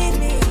pain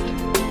me.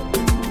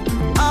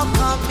 Oh,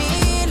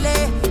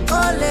 Camille,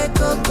 ole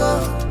coco,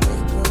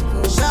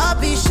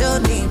 Shabby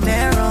Shoni,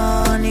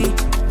 Ronnie.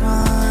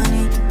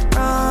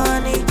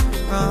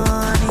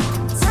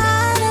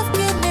 Tired of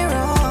getting it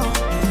wrong.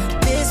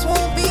 This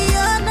won't be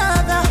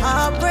another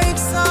heartbreak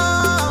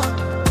song.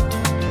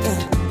 Yeah.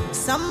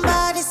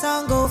 Somebody's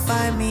song go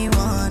find me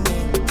one day.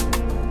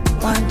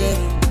 I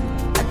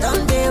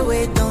don't dare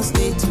wait, don't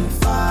stay too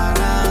far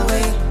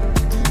away.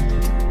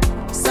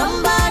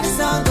 Somebody's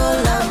gonna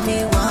go love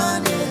me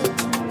one day.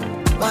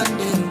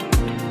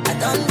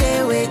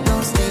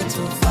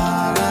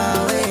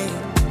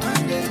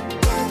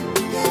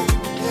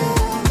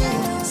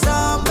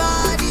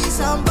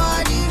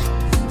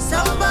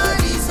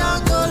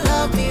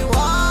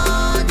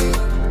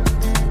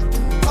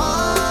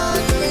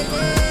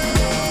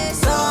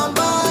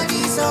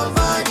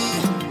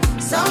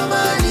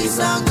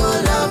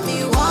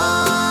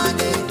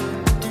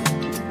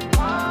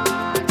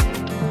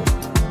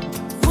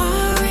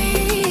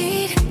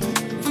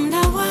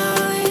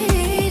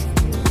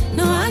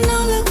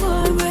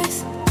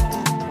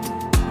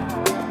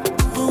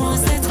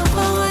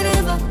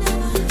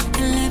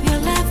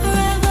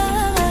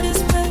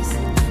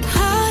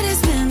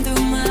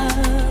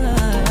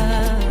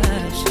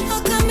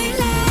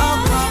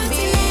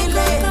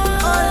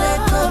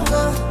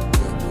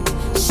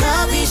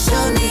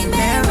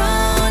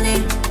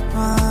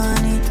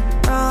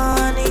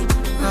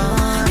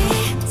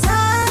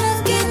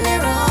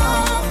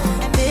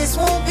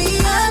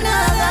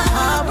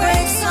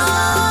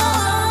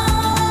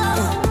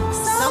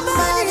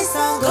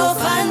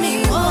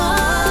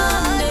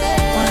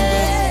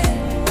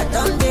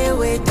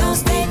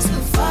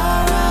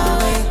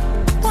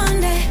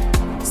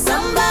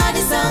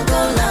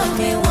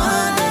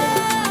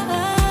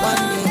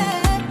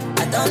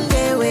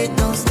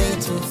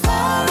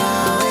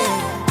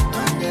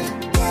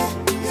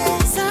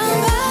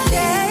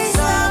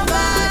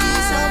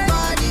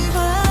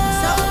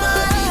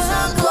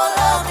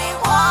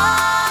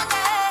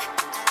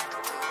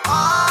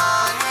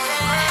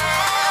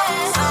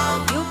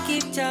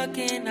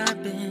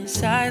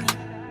 silent.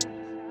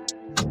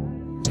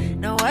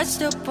 Now what's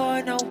the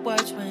point of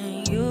words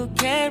when you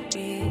can't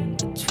read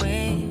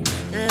between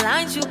the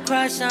lines you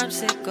cross? I'm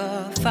sick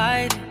of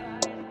fighting.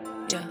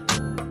 Yeah,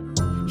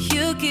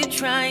 you keep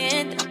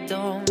trying, that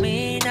don't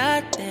mean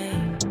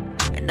nothing.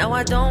 And now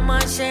I don't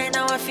mind saying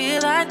how I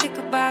feel, I think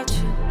about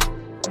you.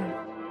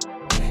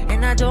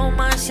 And I don't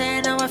mind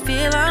saying how I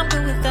feel, I'm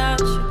good without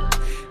you.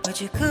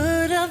 But you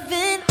could have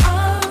been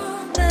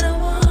all that I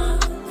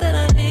want, that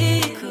I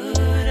need. Could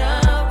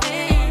have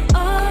been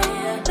all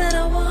that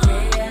I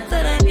want,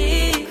 that I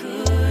need.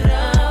 Could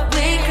have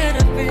been,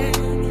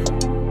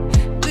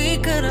 we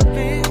could have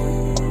been,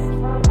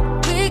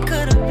 we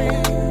could have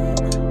been.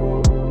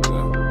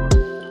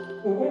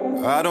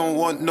 I don't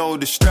want no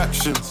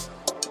distractions.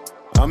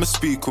 I'ma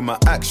speak with my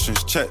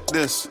actions. Check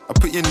this, I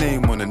put your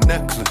name on a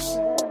necklace.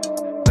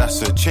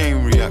 That's a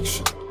chain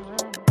reaction.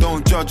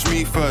 Don't judge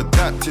me for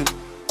adapting.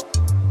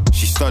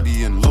 She's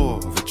studying law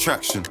of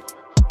attraction,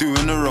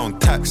 doing her own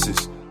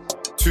taxes.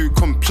 Too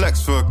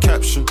complex for a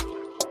caption.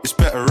 It's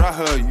better I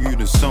hurt you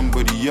than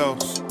somebody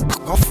else.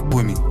 Off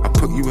with me, I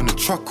put you in the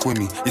truck with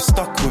me. You're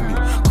stuck with me,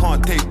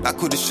 can't take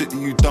back all the shit that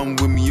you done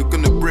with me. You're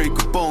gonna break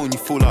a bone, you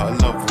fall out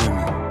of love with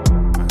me.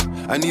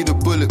 I need a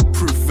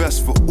bulletproof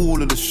vest for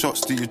all of the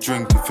shots that you're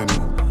drinking for me.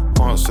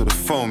 Answer the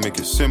phone, make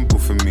it simple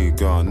for me,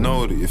 girl. I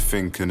know that you're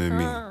thinking of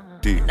me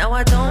deep. Now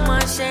I don't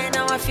mind saying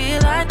how I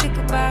feel, I think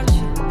about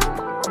you.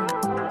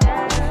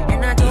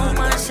 And I don't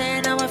mind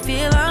saying how I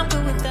feel, I'm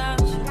good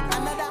without you.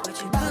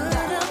 But you could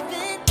have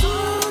been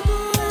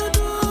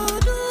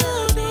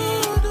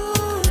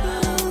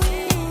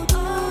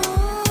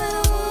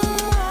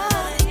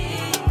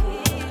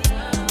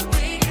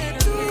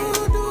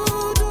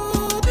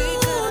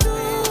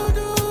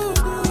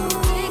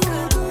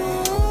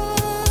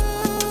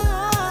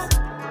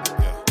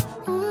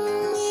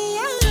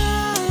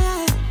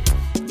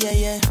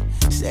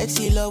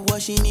sexy love,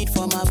 what she need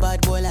from a bad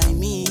boy like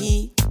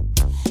me.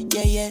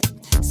 Yeah, yeah.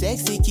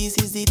 Sexy kiss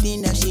is the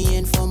thing that she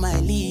ain't for my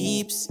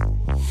lips.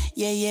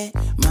 Yeah, yeah.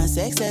 My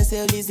sex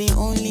herself is the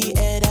only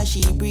air that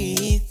she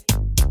breathes.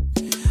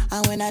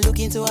 And when I look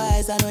into her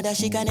eyes, I know that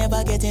she can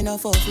never get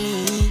enough of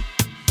me.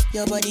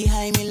 Your body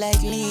high me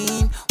like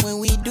lean. When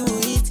we do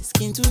it,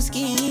 skin to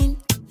skin.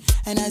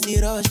 And as the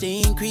rush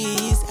they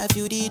increase, I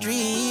feel the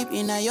drip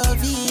in your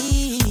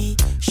V.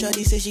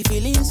 Shorty say she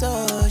feeling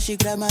so, she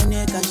grab my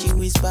neck and she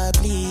whisper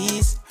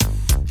please.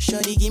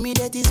 Shorty give me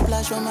that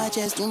splash from my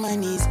chest to my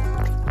knees.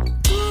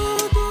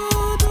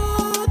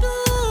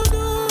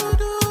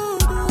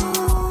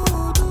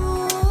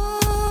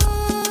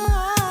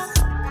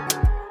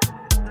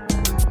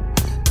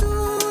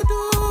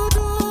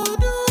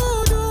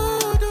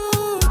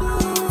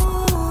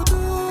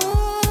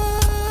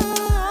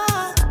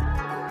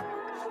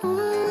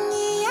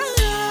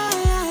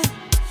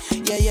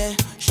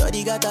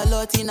 Got a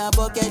lot in her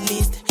bucket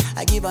list.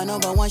 I give her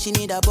number one, she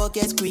need a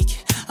bucket quick.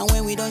 And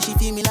when we done, she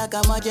feel me like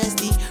a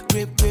majesty.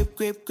 Grip, grip,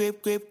 grip,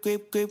 grip, grip,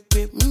 grip, grip,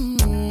 grip.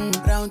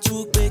 Round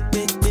two, quick,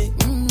 quick, quick.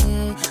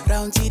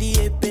 Round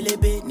three,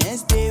 pelebe.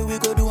 Next day we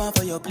go do one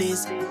for your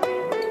place.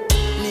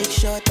 Make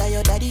sure that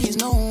your daddy is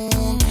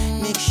known.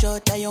 Make sure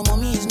that your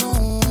mommy is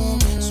known.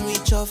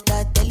 Switch off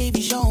that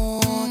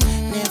television.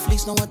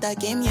 Netflix know what I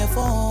came here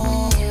for.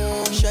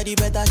 Shawty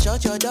better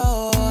shut your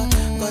door,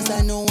 cause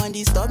I know one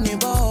disturb me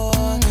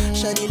boy.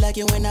 Shawty like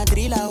it when I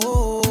drill a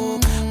hole.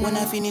 When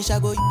I finish I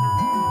go.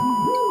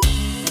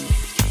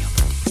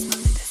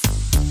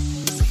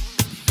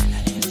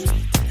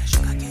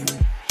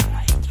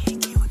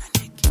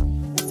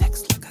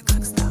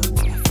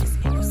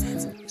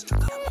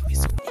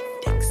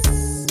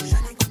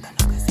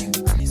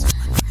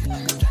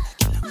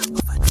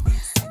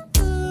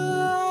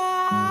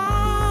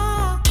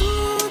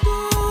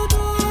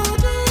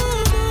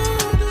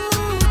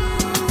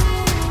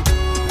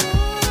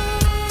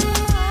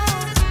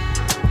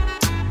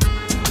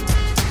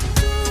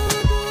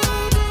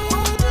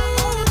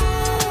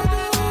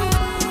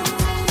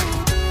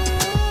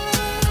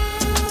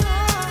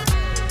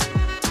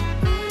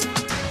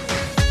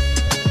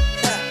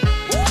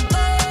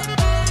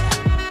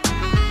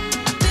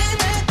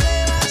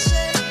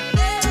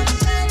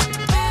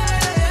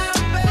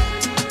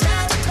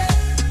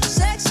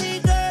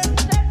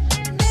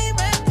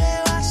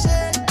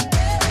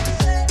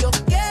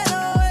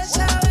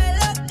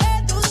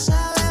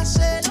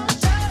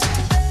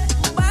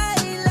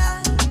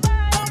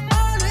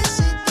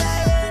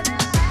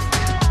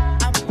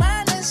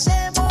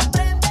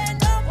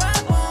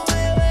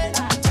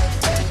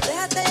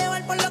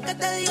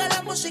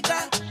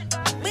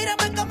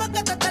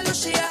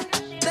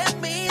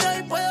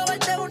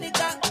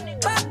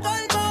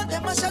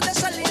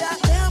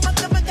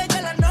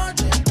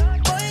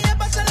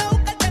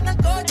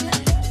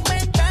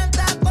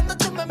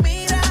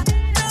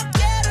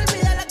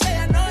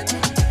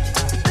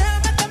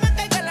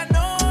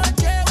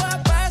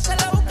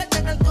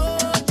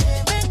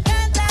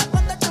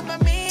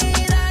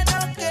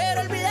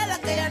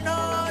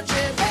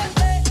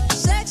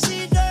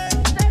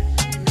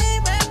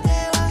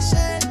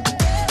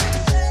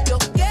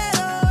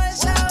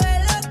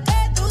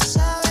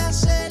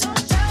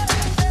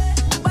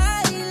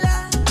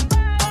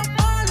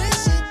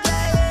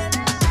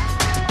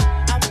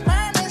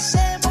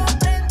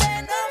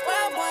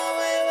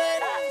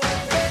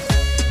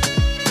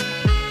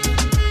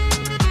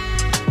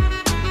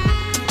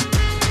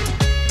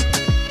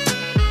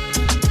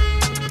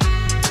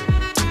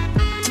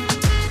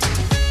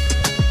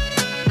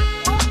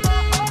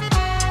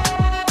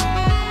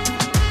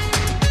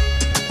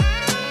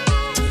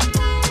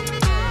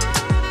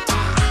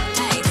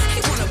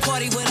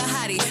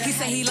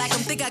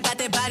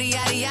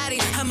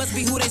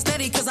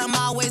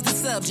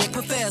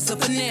 a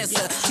finesse.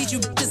 Teach you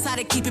bitches how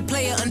to keep it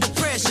player under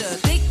pressure.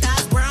 Thick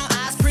thighs, brown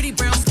eyes, pretty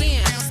brown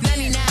skin.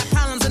 99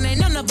 problems and ain't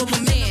none of them a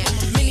man.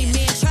 Many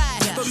men try,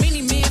 but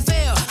many men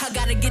fail. I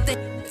gotta get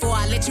that before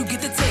I let you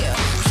get the tail.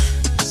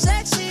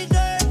 Sexy girl.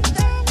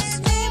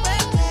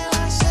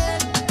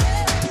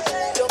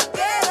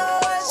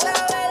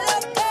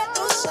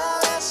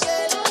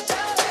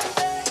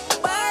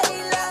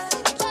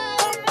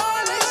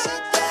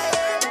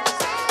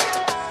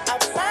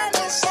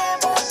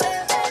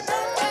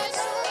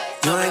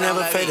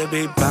 To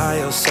be by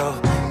yourself.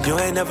 You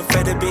ain't never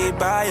afraid to be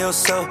by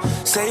yourself.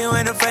 Say you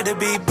ain't afraid to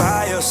be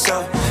by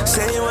yourself.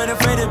 Say you ain't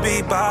afraid to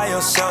be by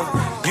yourself.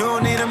 You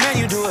don't need a man,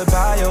 you do it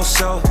by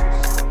yourself.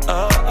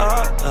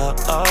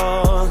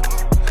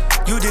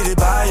 You did it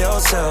by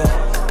yourself.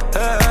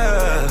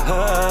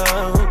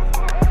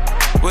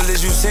 Well,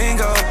 is you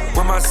single?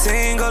 With my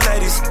single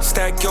ladies.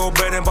 Stack your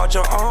bread and bought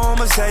your own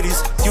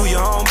Mercedes. You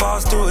your own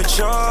boss, do it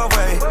your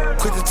way.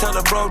 Quick to tell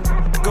a bro,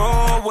 go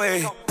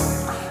away.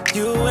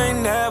 You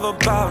ain't never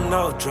bout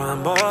no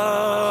drama.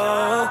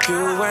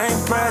 You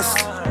ain't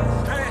pressed.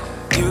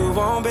 You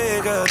want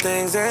bigger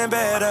things and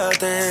better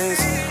things.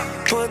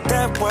 Put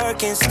that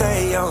work and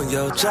stay on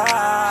your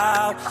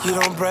job. You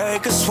don't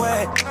break a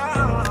sweat.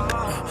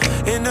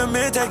 In the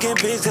mirror taking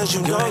pics cause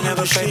you know you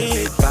never afraid to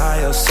be by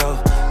yourself.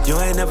 You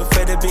ain't never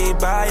afraid to be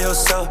by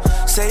yourself.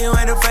 Say you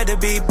ain't afraid to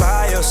be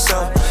by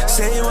yourself.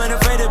 Say you ain't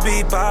afraid to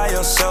be by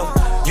yourself.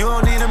 You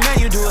don't need a man,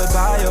 you do it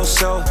by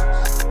yourself.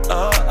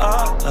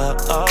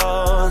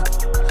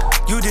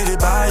 You did it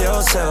by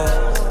yourself.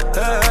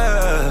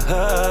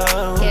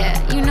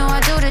 Yeah, you know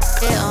I do this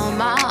shit on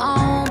my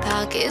own.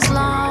 Pockets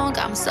long,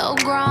 I'm so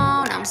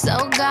grown, I'm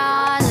so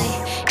godly.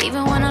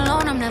 Even when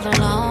alone, I'm never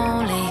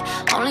lonely.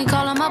 Only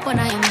call him up when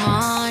I am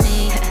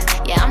horny.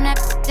 Yeah, I'm that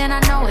and I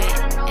know it.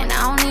 And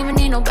I don't even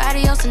need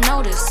nobody else to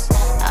notice.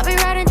 I'll be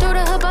riding through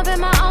the hood, bumping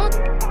my own.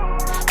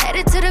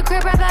 Headed to the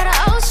crib right by the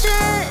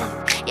ocean.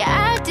 Yeah,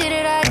 I did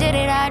it,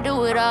 I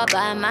do it all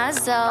by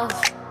myself.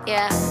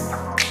 Yeah,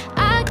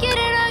 I get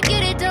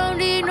it, don't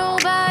need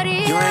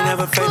nobody. You ain't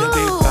never afraid to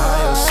be by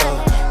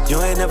yourself.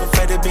 You ain't never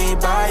afraid to be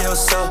by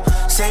yourself.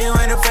 Say you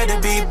ain't afraid to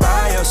be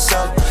by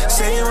yourself.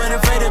 Say you ain't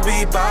afraid to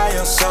be by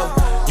yourself.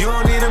 You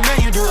don't need a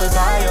man, you do it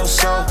by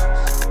yourself.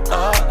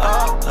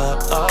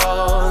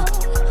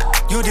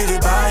 You did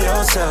it by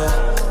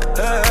yourself.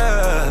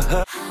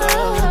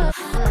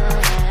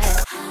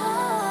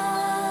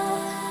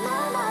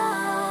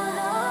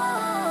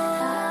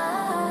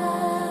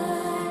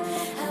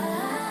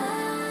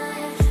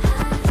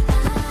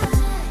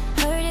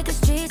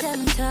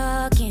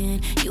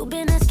 You've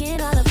been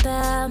asking all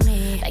about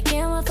me. Like,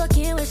 am I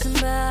fucking with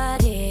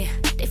somebody?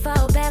 They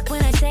fall back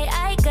when I say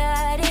I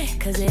got it.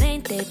 Cause it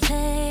ain't their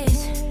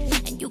place.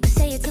 And you can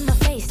say it to my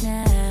face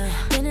now.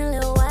 Been a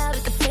little while, we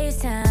can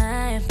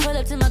FaceTime. Pull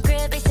up to my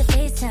crib, face to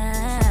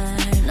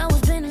FaceTime. No,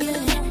 it's been a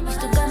minute. You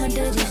still got my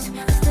digits,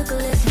 I still can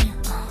listen.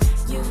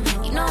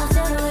 You know I'm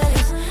still the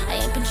realest. I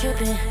ain't been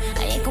tripping,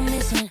 I ain't gon'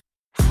 miss it.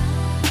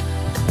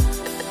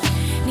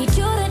 Need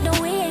you to know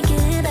we ain't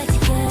getting back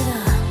together.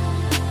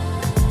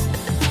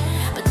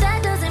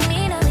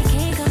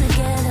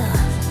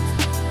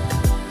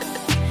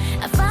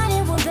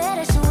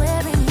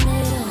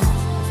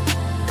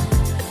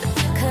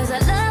 I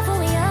love who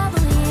we are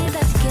when we ain't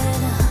back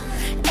together.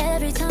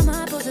 Every time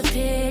I post a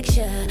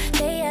picture,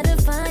 they had to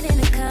find in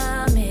the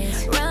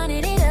comments.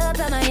 Running it up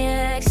at my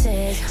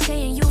exes,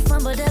 saying you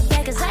fumbled up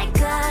back cause I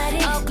got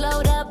it. All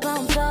glowed up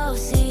on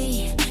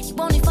bossy. You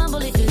only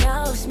fumble if you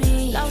lost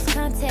me. Lost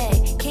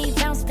contact, can't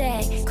bounce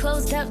back.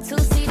 Closed up,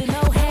 two-seater,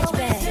 no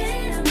hatchback.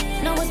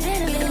 No, it's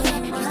been a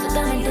minute. You still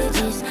got my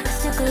digits, I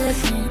still can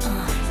listen.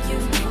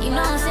 You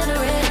know I'm still the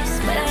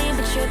rest, but I ain't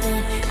been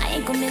tripping, I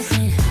ain't gon' miss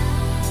it.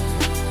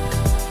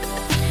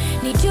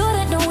 Need you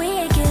to know we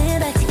ain't getting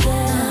back together.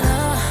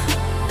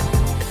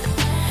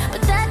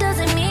 But that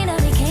doesn't mean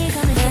that we can't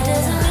come together. That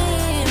doesn't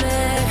mean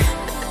that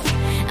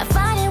I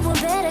find it we're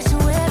better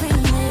somewhere in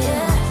the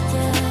middle.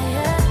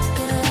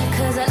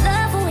 Cause I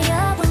love who we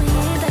are when we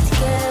ain't back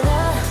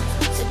together.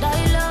 So I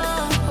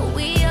love who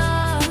we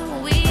are when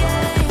we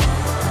ain't.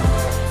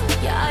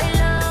 Yeah, I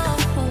love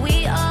who we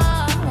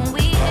are when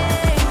we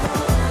ain't.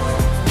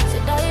 So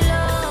I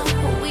love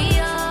who we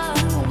are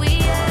when we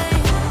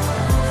ain't.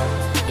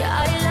 Yeah,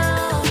 I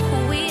love who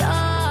we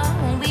are.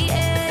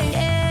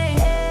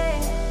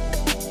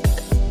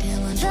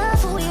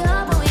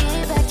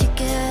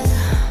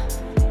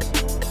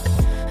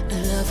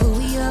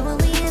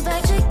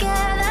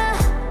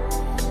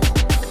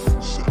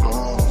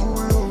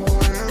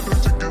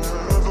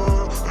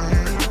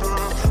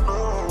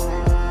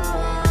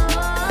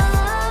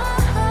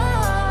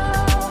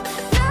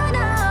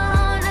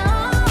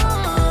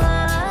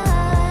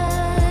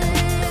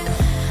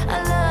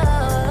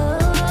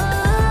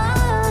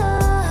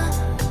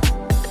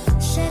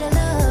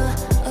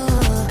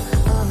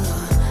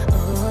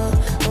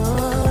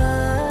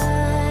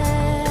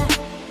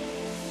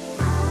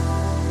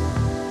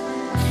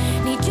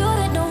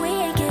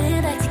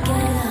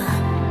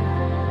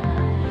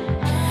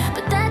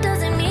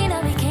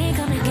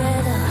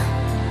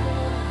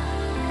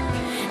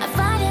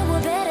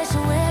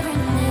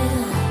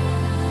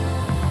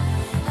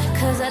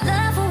 Cause I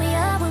love who we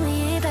are when we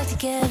ain't back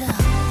together.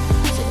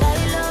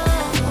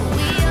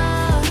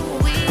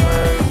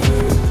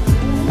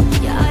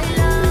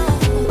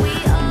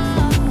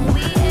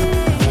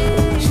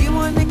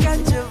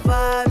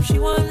 She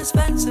wanna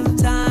spend some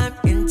time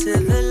into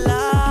the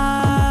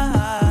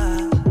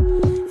light,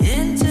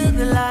 into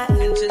the light,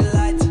 into the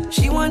light.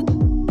 She wanna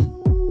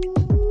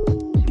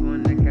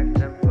catch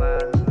the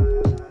vibe.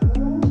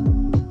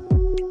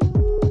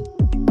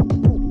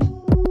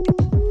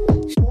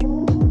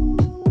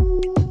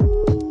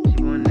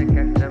 She wanna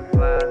catch the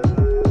vibe.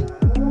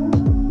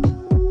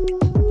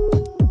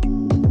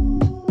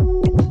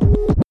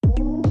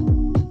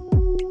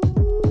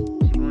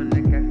 She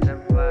wanna catch the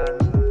vibe.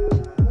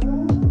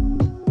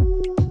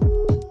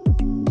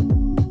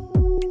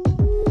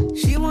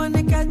 She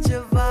wanna catch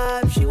a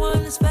vibe. She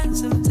wanna spend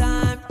some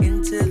time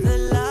into the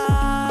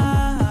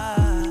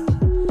light,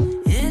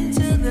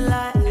 into the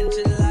light,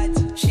 into the light.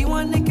 She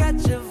wanna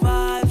catch a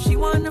vibe. She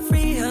wanna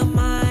free her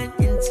mind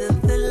into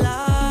the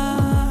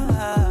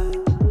light,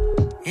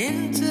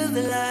 into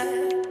the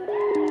light.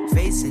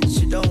 Face it,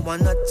 she don't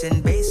want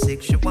nothing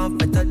basic. She want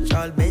to touch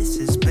all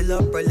bases. Build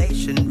up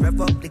relation,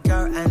 rev up the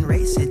car and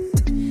race it.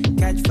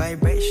 Catch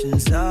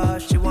vibrations, oh,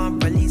 she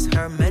want release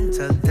her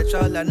mental. Touch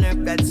all her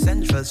nerve that's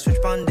central.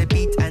 Switch on the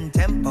beat and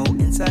tempo.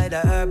 Inside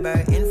of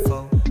her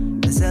info.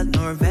 The cell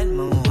nor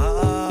Venmo,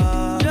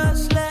 oh.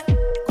 Just let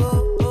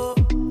go,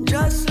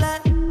 just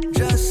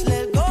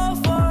let go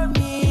for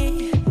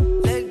me.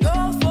 Let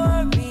go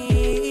for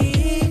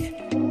me.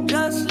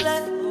 Just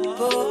let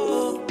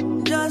go,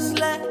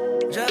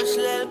 just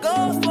let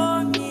go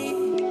for me.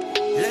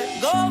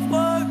 Let go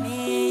for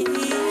me.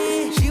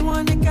 She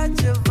wanna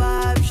catch a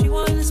vibe. She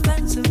wanna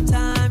spend some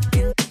time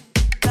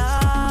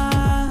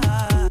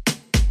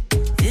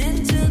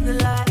into the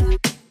light.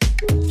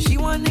 She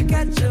wanna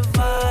catch a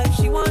vibe.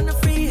 She wanna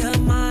free her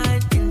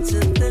mind into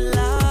the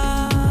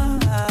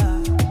light,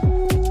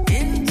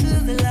 into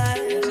the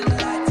light.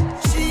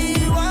 She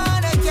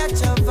wanna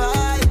catch a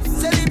vibe,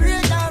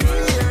 celebrate and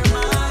free her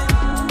mind.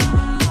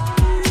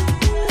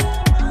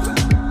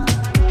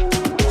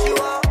 She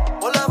want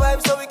all her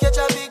vibes so we catch a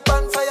big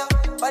bonfire.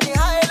 On the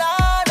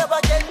island of a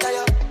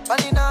Kentire, on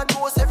the north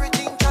coast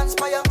everything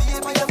transpire.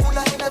 Baby, you're full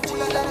of energy.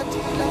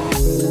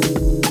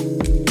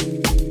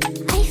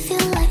 I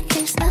feel like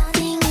there's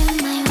nothing in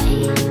my way.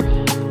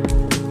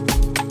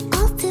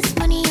 All this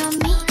money on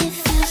me, it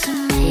feels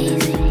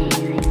amazing.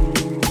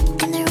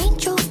 In the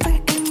Range Rover,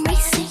 I'm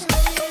racing.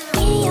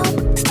 Video,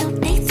 still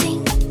dating.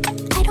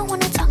 I don't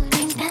wanna talk,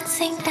 I'm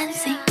dancing.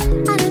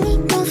 I don't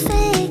need no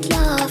fake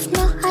love,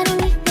 no, I don't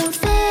need no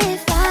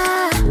favor.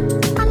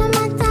 I'm on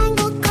my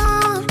tango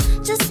code,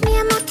 just me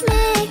and my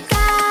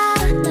maker.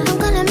 I'm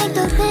gonna make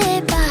the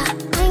paper,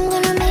 I'm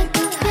gonna make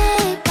the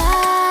paper.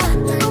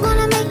 I'm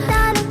gonna make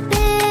dollar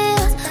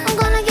bills, I'm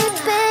gonna get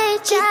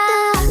paid, yeah.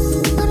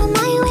 Out of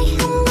my way,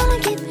 I'm gonna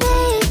get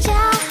paid,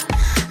 yeah.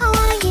 I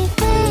wanna get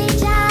paid,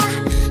 yeah.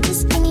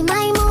 Just give me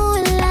my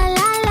moolah,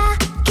 la la.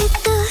 Get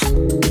the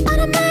out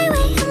of my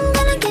way, I'm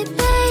gonna get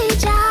paid,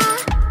 yeah.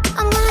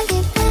 I'm gonna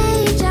get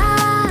paid,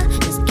 yeah.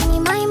 Just give me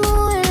my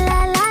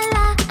moolah, la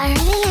la. I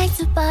really like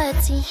to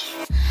party.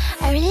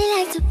 I really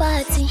like to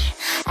party.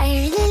 I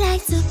really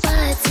like to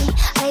party.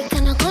 I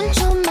cannot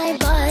control my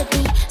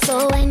body. So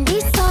when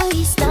this song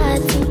is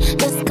starting,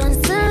 just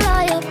cancel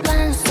all your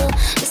plans. So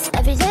it's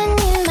evident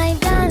in my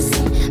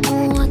dancing.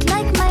 Moonwalk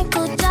like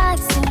Michael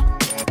Jackson.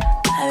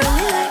 I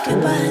really like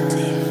your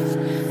body.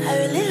 I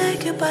really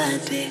like your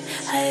body.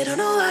 I don't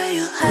know why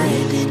you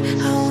hide it.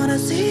 I wanna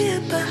see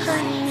it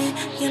behind me.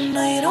 You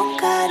know you don't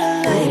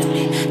gotta lie to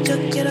me. Yo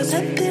quiero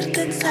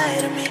sentirte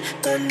inside of me.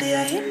 Todo el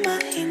día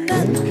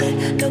imaginándote.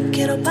 Lo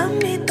quiero pa'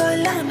 mí toda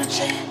la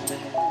noche.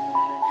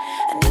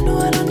 And you know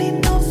I don't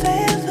need no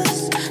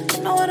favors.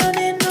 You know I don't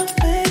need no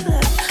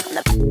favors. I'm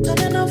the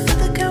turning off for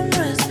the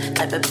cameras.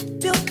 Type of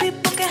few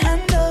people can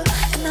handle.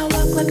 And I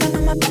walk like I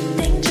know my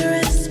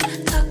dangerous.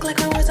 Talk like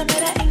my words are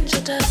made of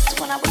angel dust.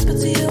 When I whisper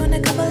to you in a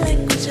couple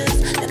languages.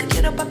 Lo que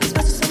quiero pa' mis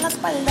besos en la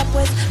espalda,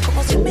 pues.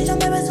 Como 100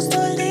 millones de besos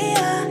todo el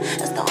día.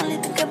 Es the only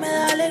thing que me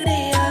da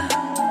alegría.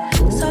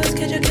 Sabes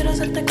que yo quiero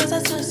hacerte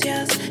cosas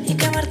sucias y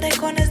quemarte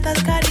con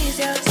estas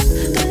caricias.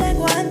 Tu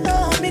lengua en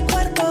todo mi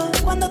cuerpo,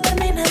 cuando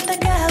termines te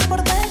quedas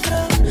por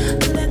dentro.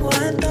 Tu lengua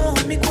en todo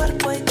mi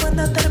cuerpo y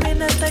cuando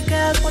termines te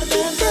quedas por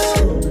dentro.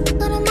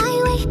 Out of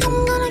my way,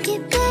 I'm gonna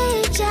get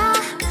paid, yeah.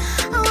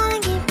 I wanna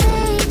get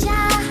paid,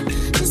 yeah.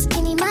 Just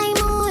give me my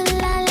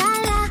moolah, la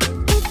la.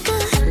 Get the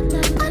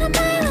out of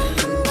my way,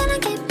 I'm gonna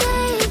get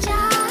paid,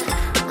 yeah.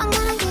 I'm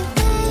gonna get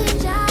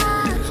paid,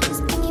 yeah.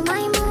 Just give me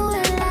my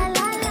moolah, la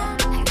la.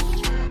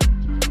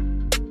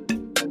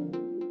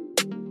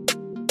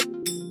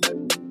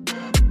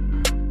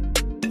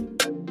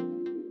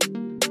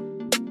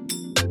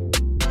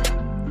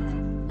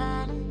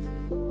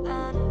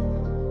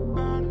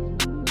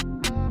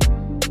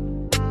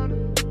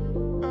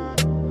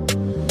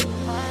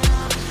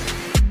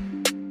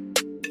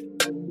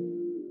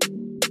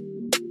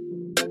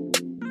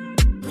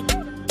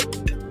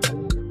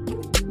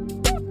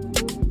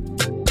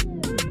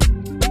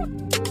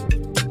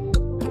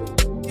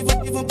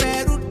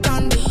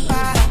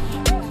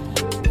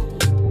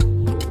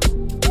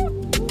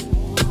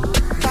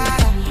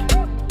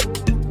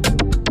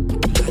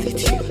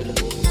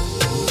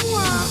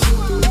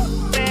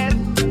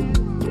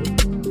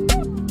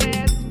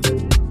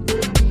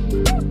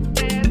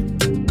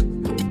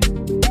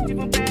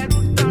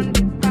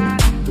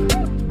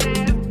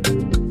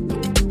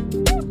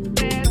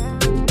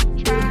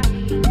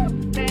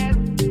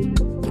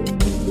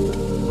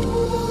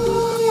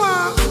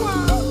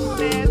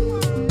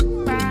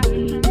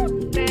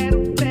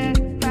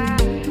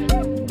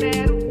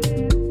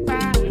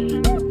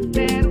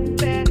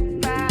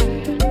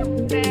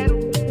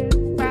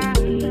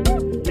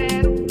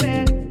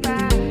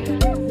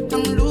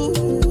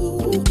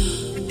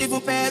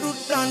 who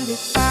done the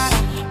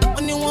fire.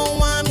 When you won't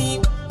want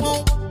me,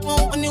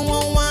 when you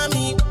won't want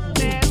me,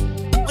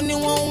 when you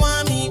won't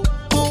want me,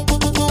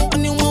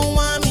 when you won't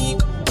want me,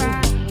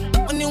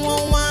 when you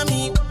won't want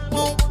me,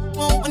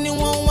 when you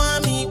won't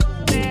want me,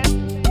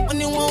 when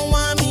you won't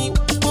want me,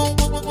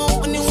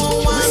 when you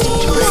won't want me.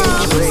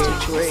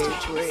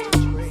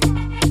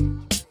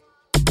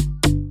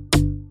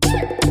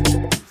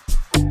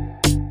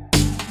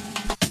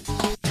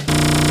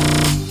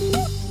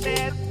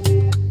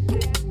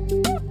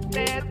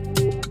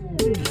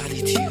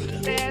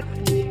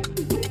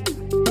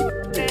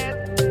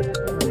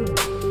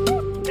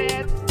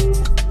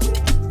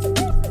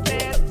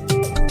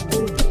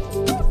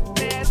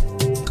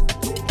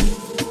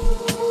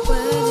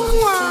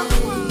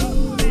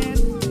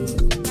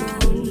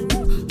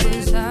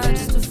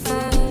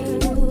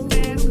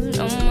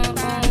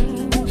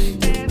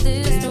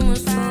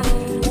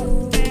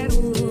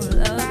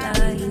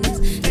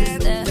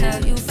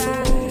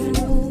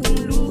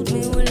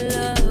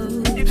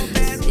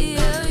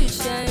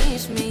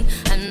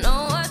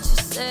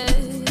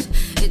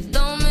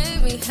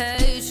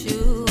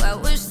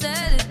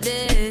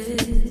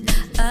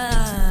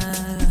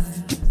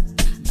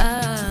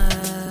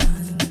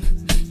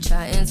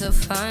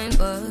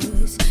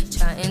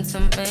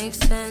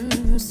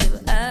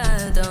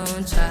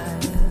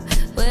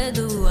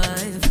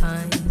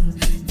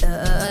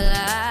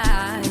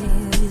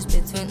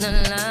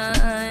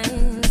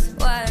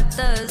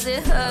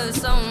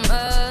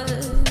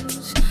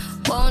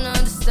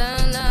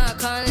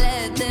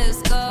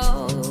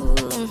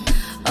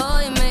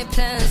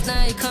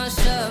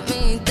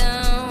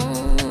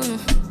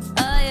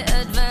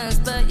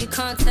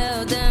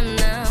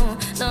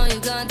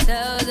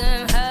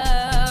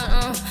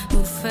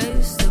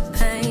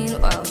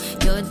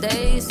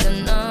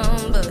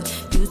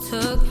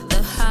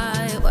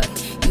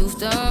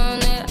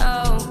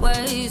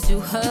 You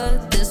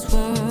hurt this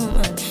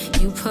woman,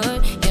 you put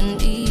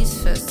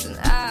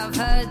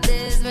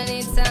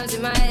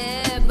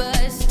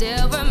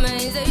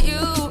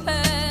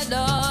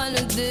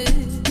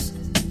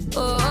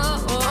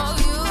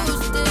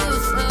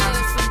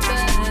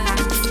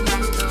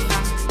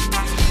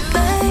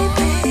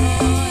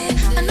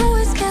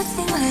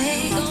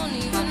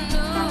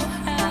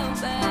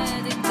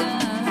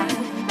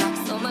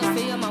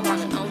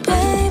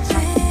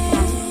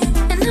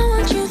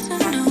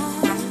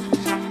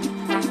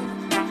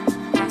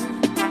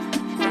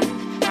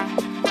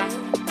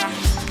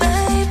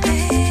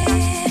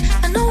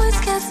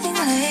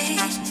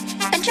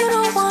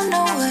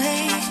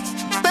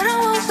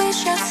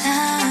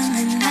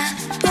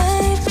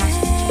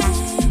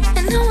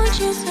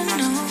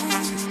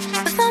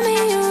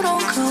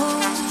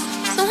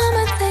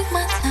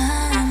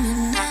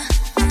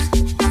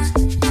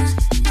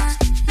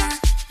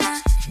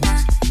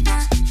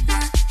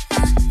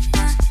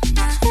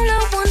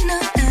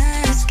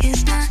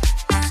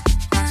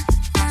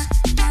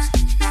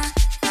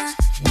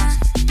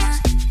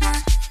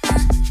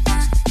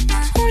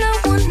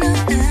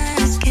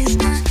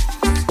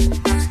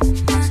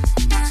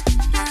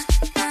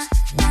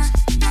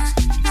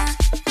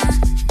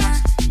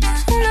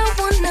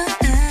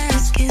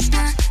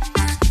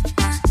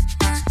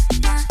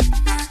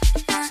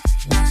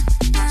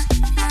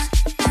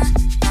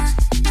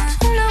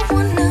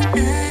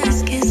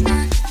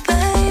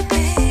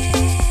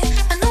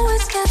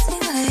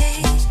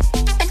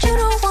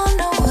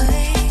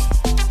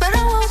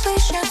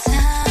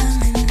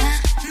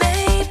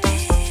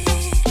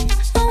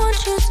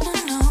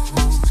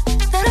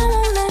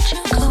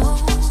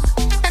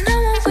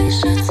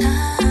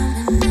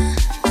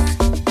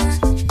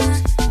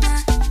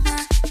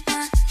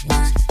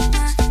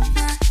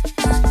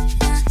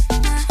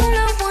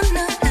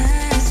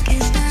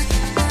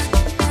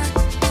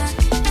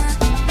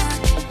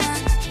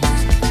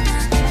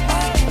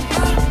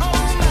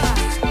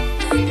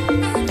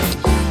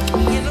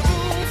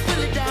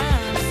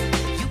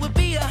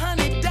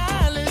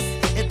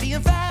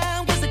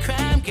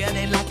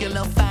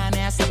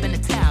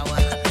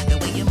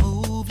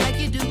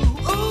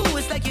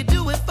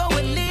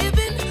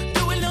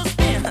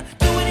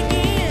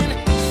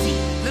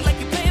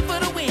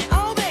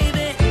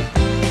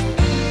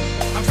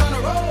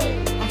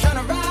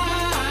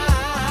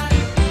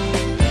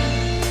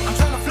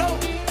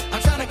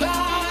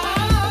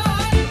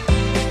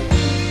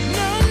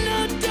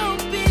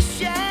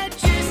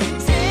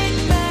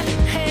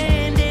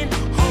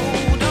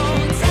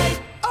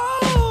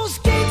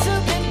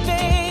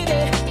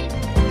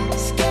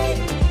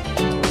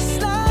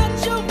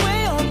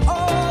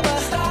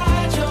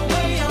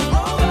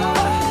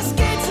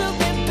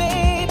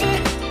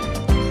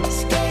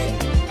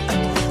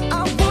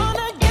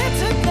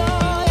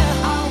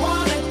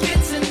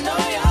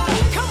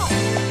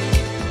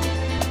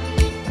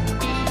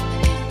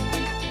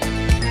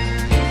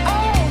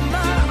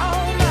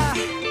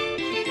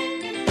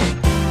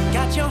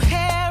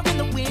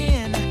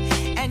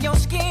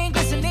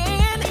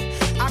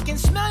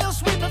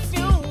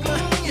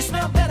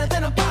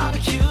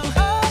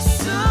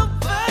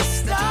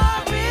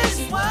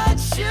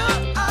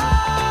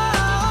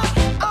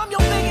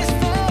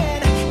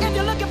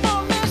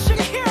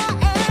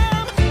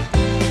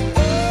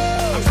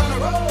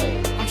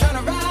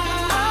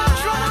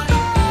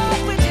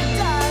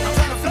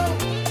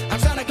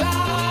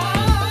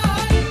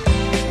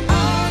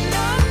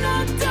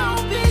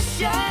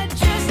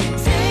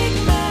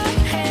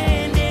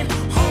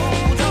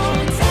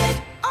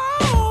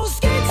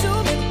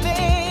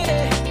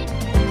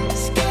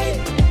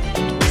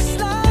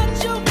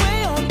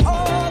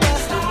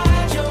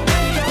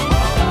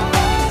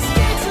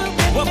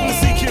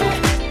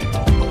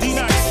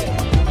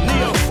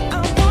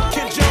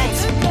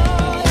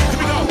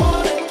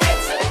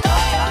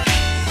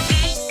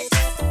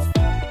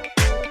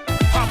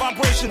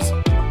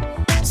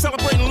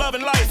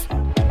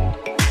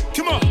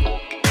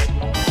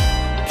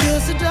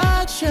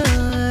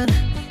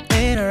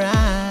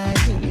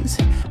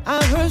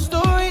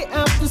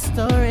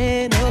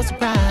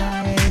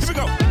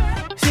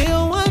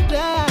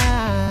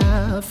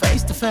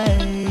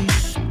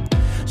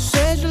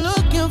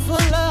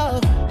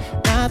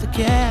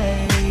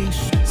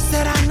case.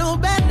 Said I know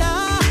better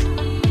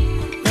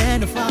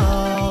than to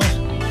fall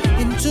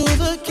into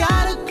the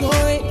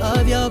category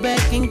of your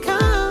beck and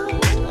call.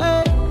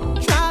 Hey,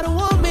 try to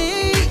warn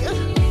me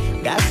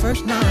that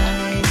first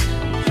night.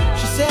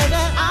 She said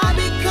that I'd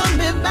be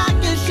coming back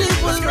and she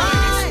was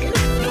right.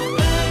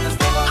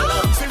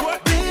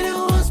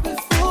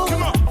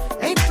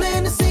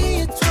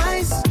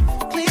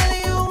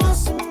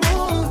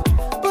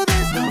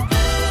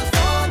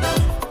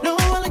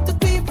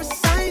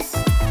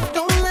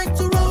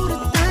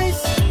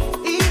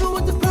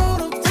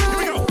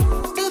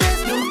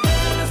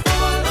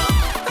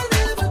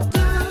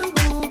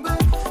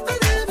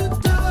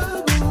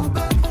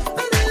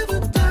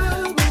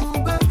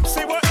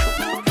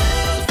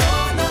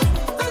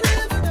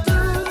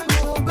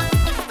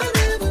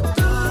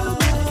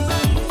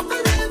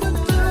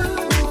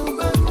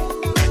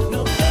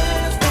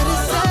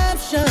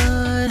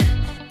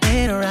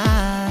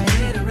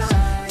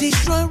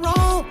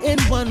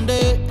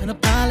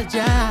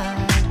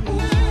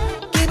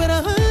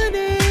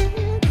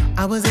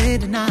 I was in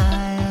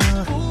denial.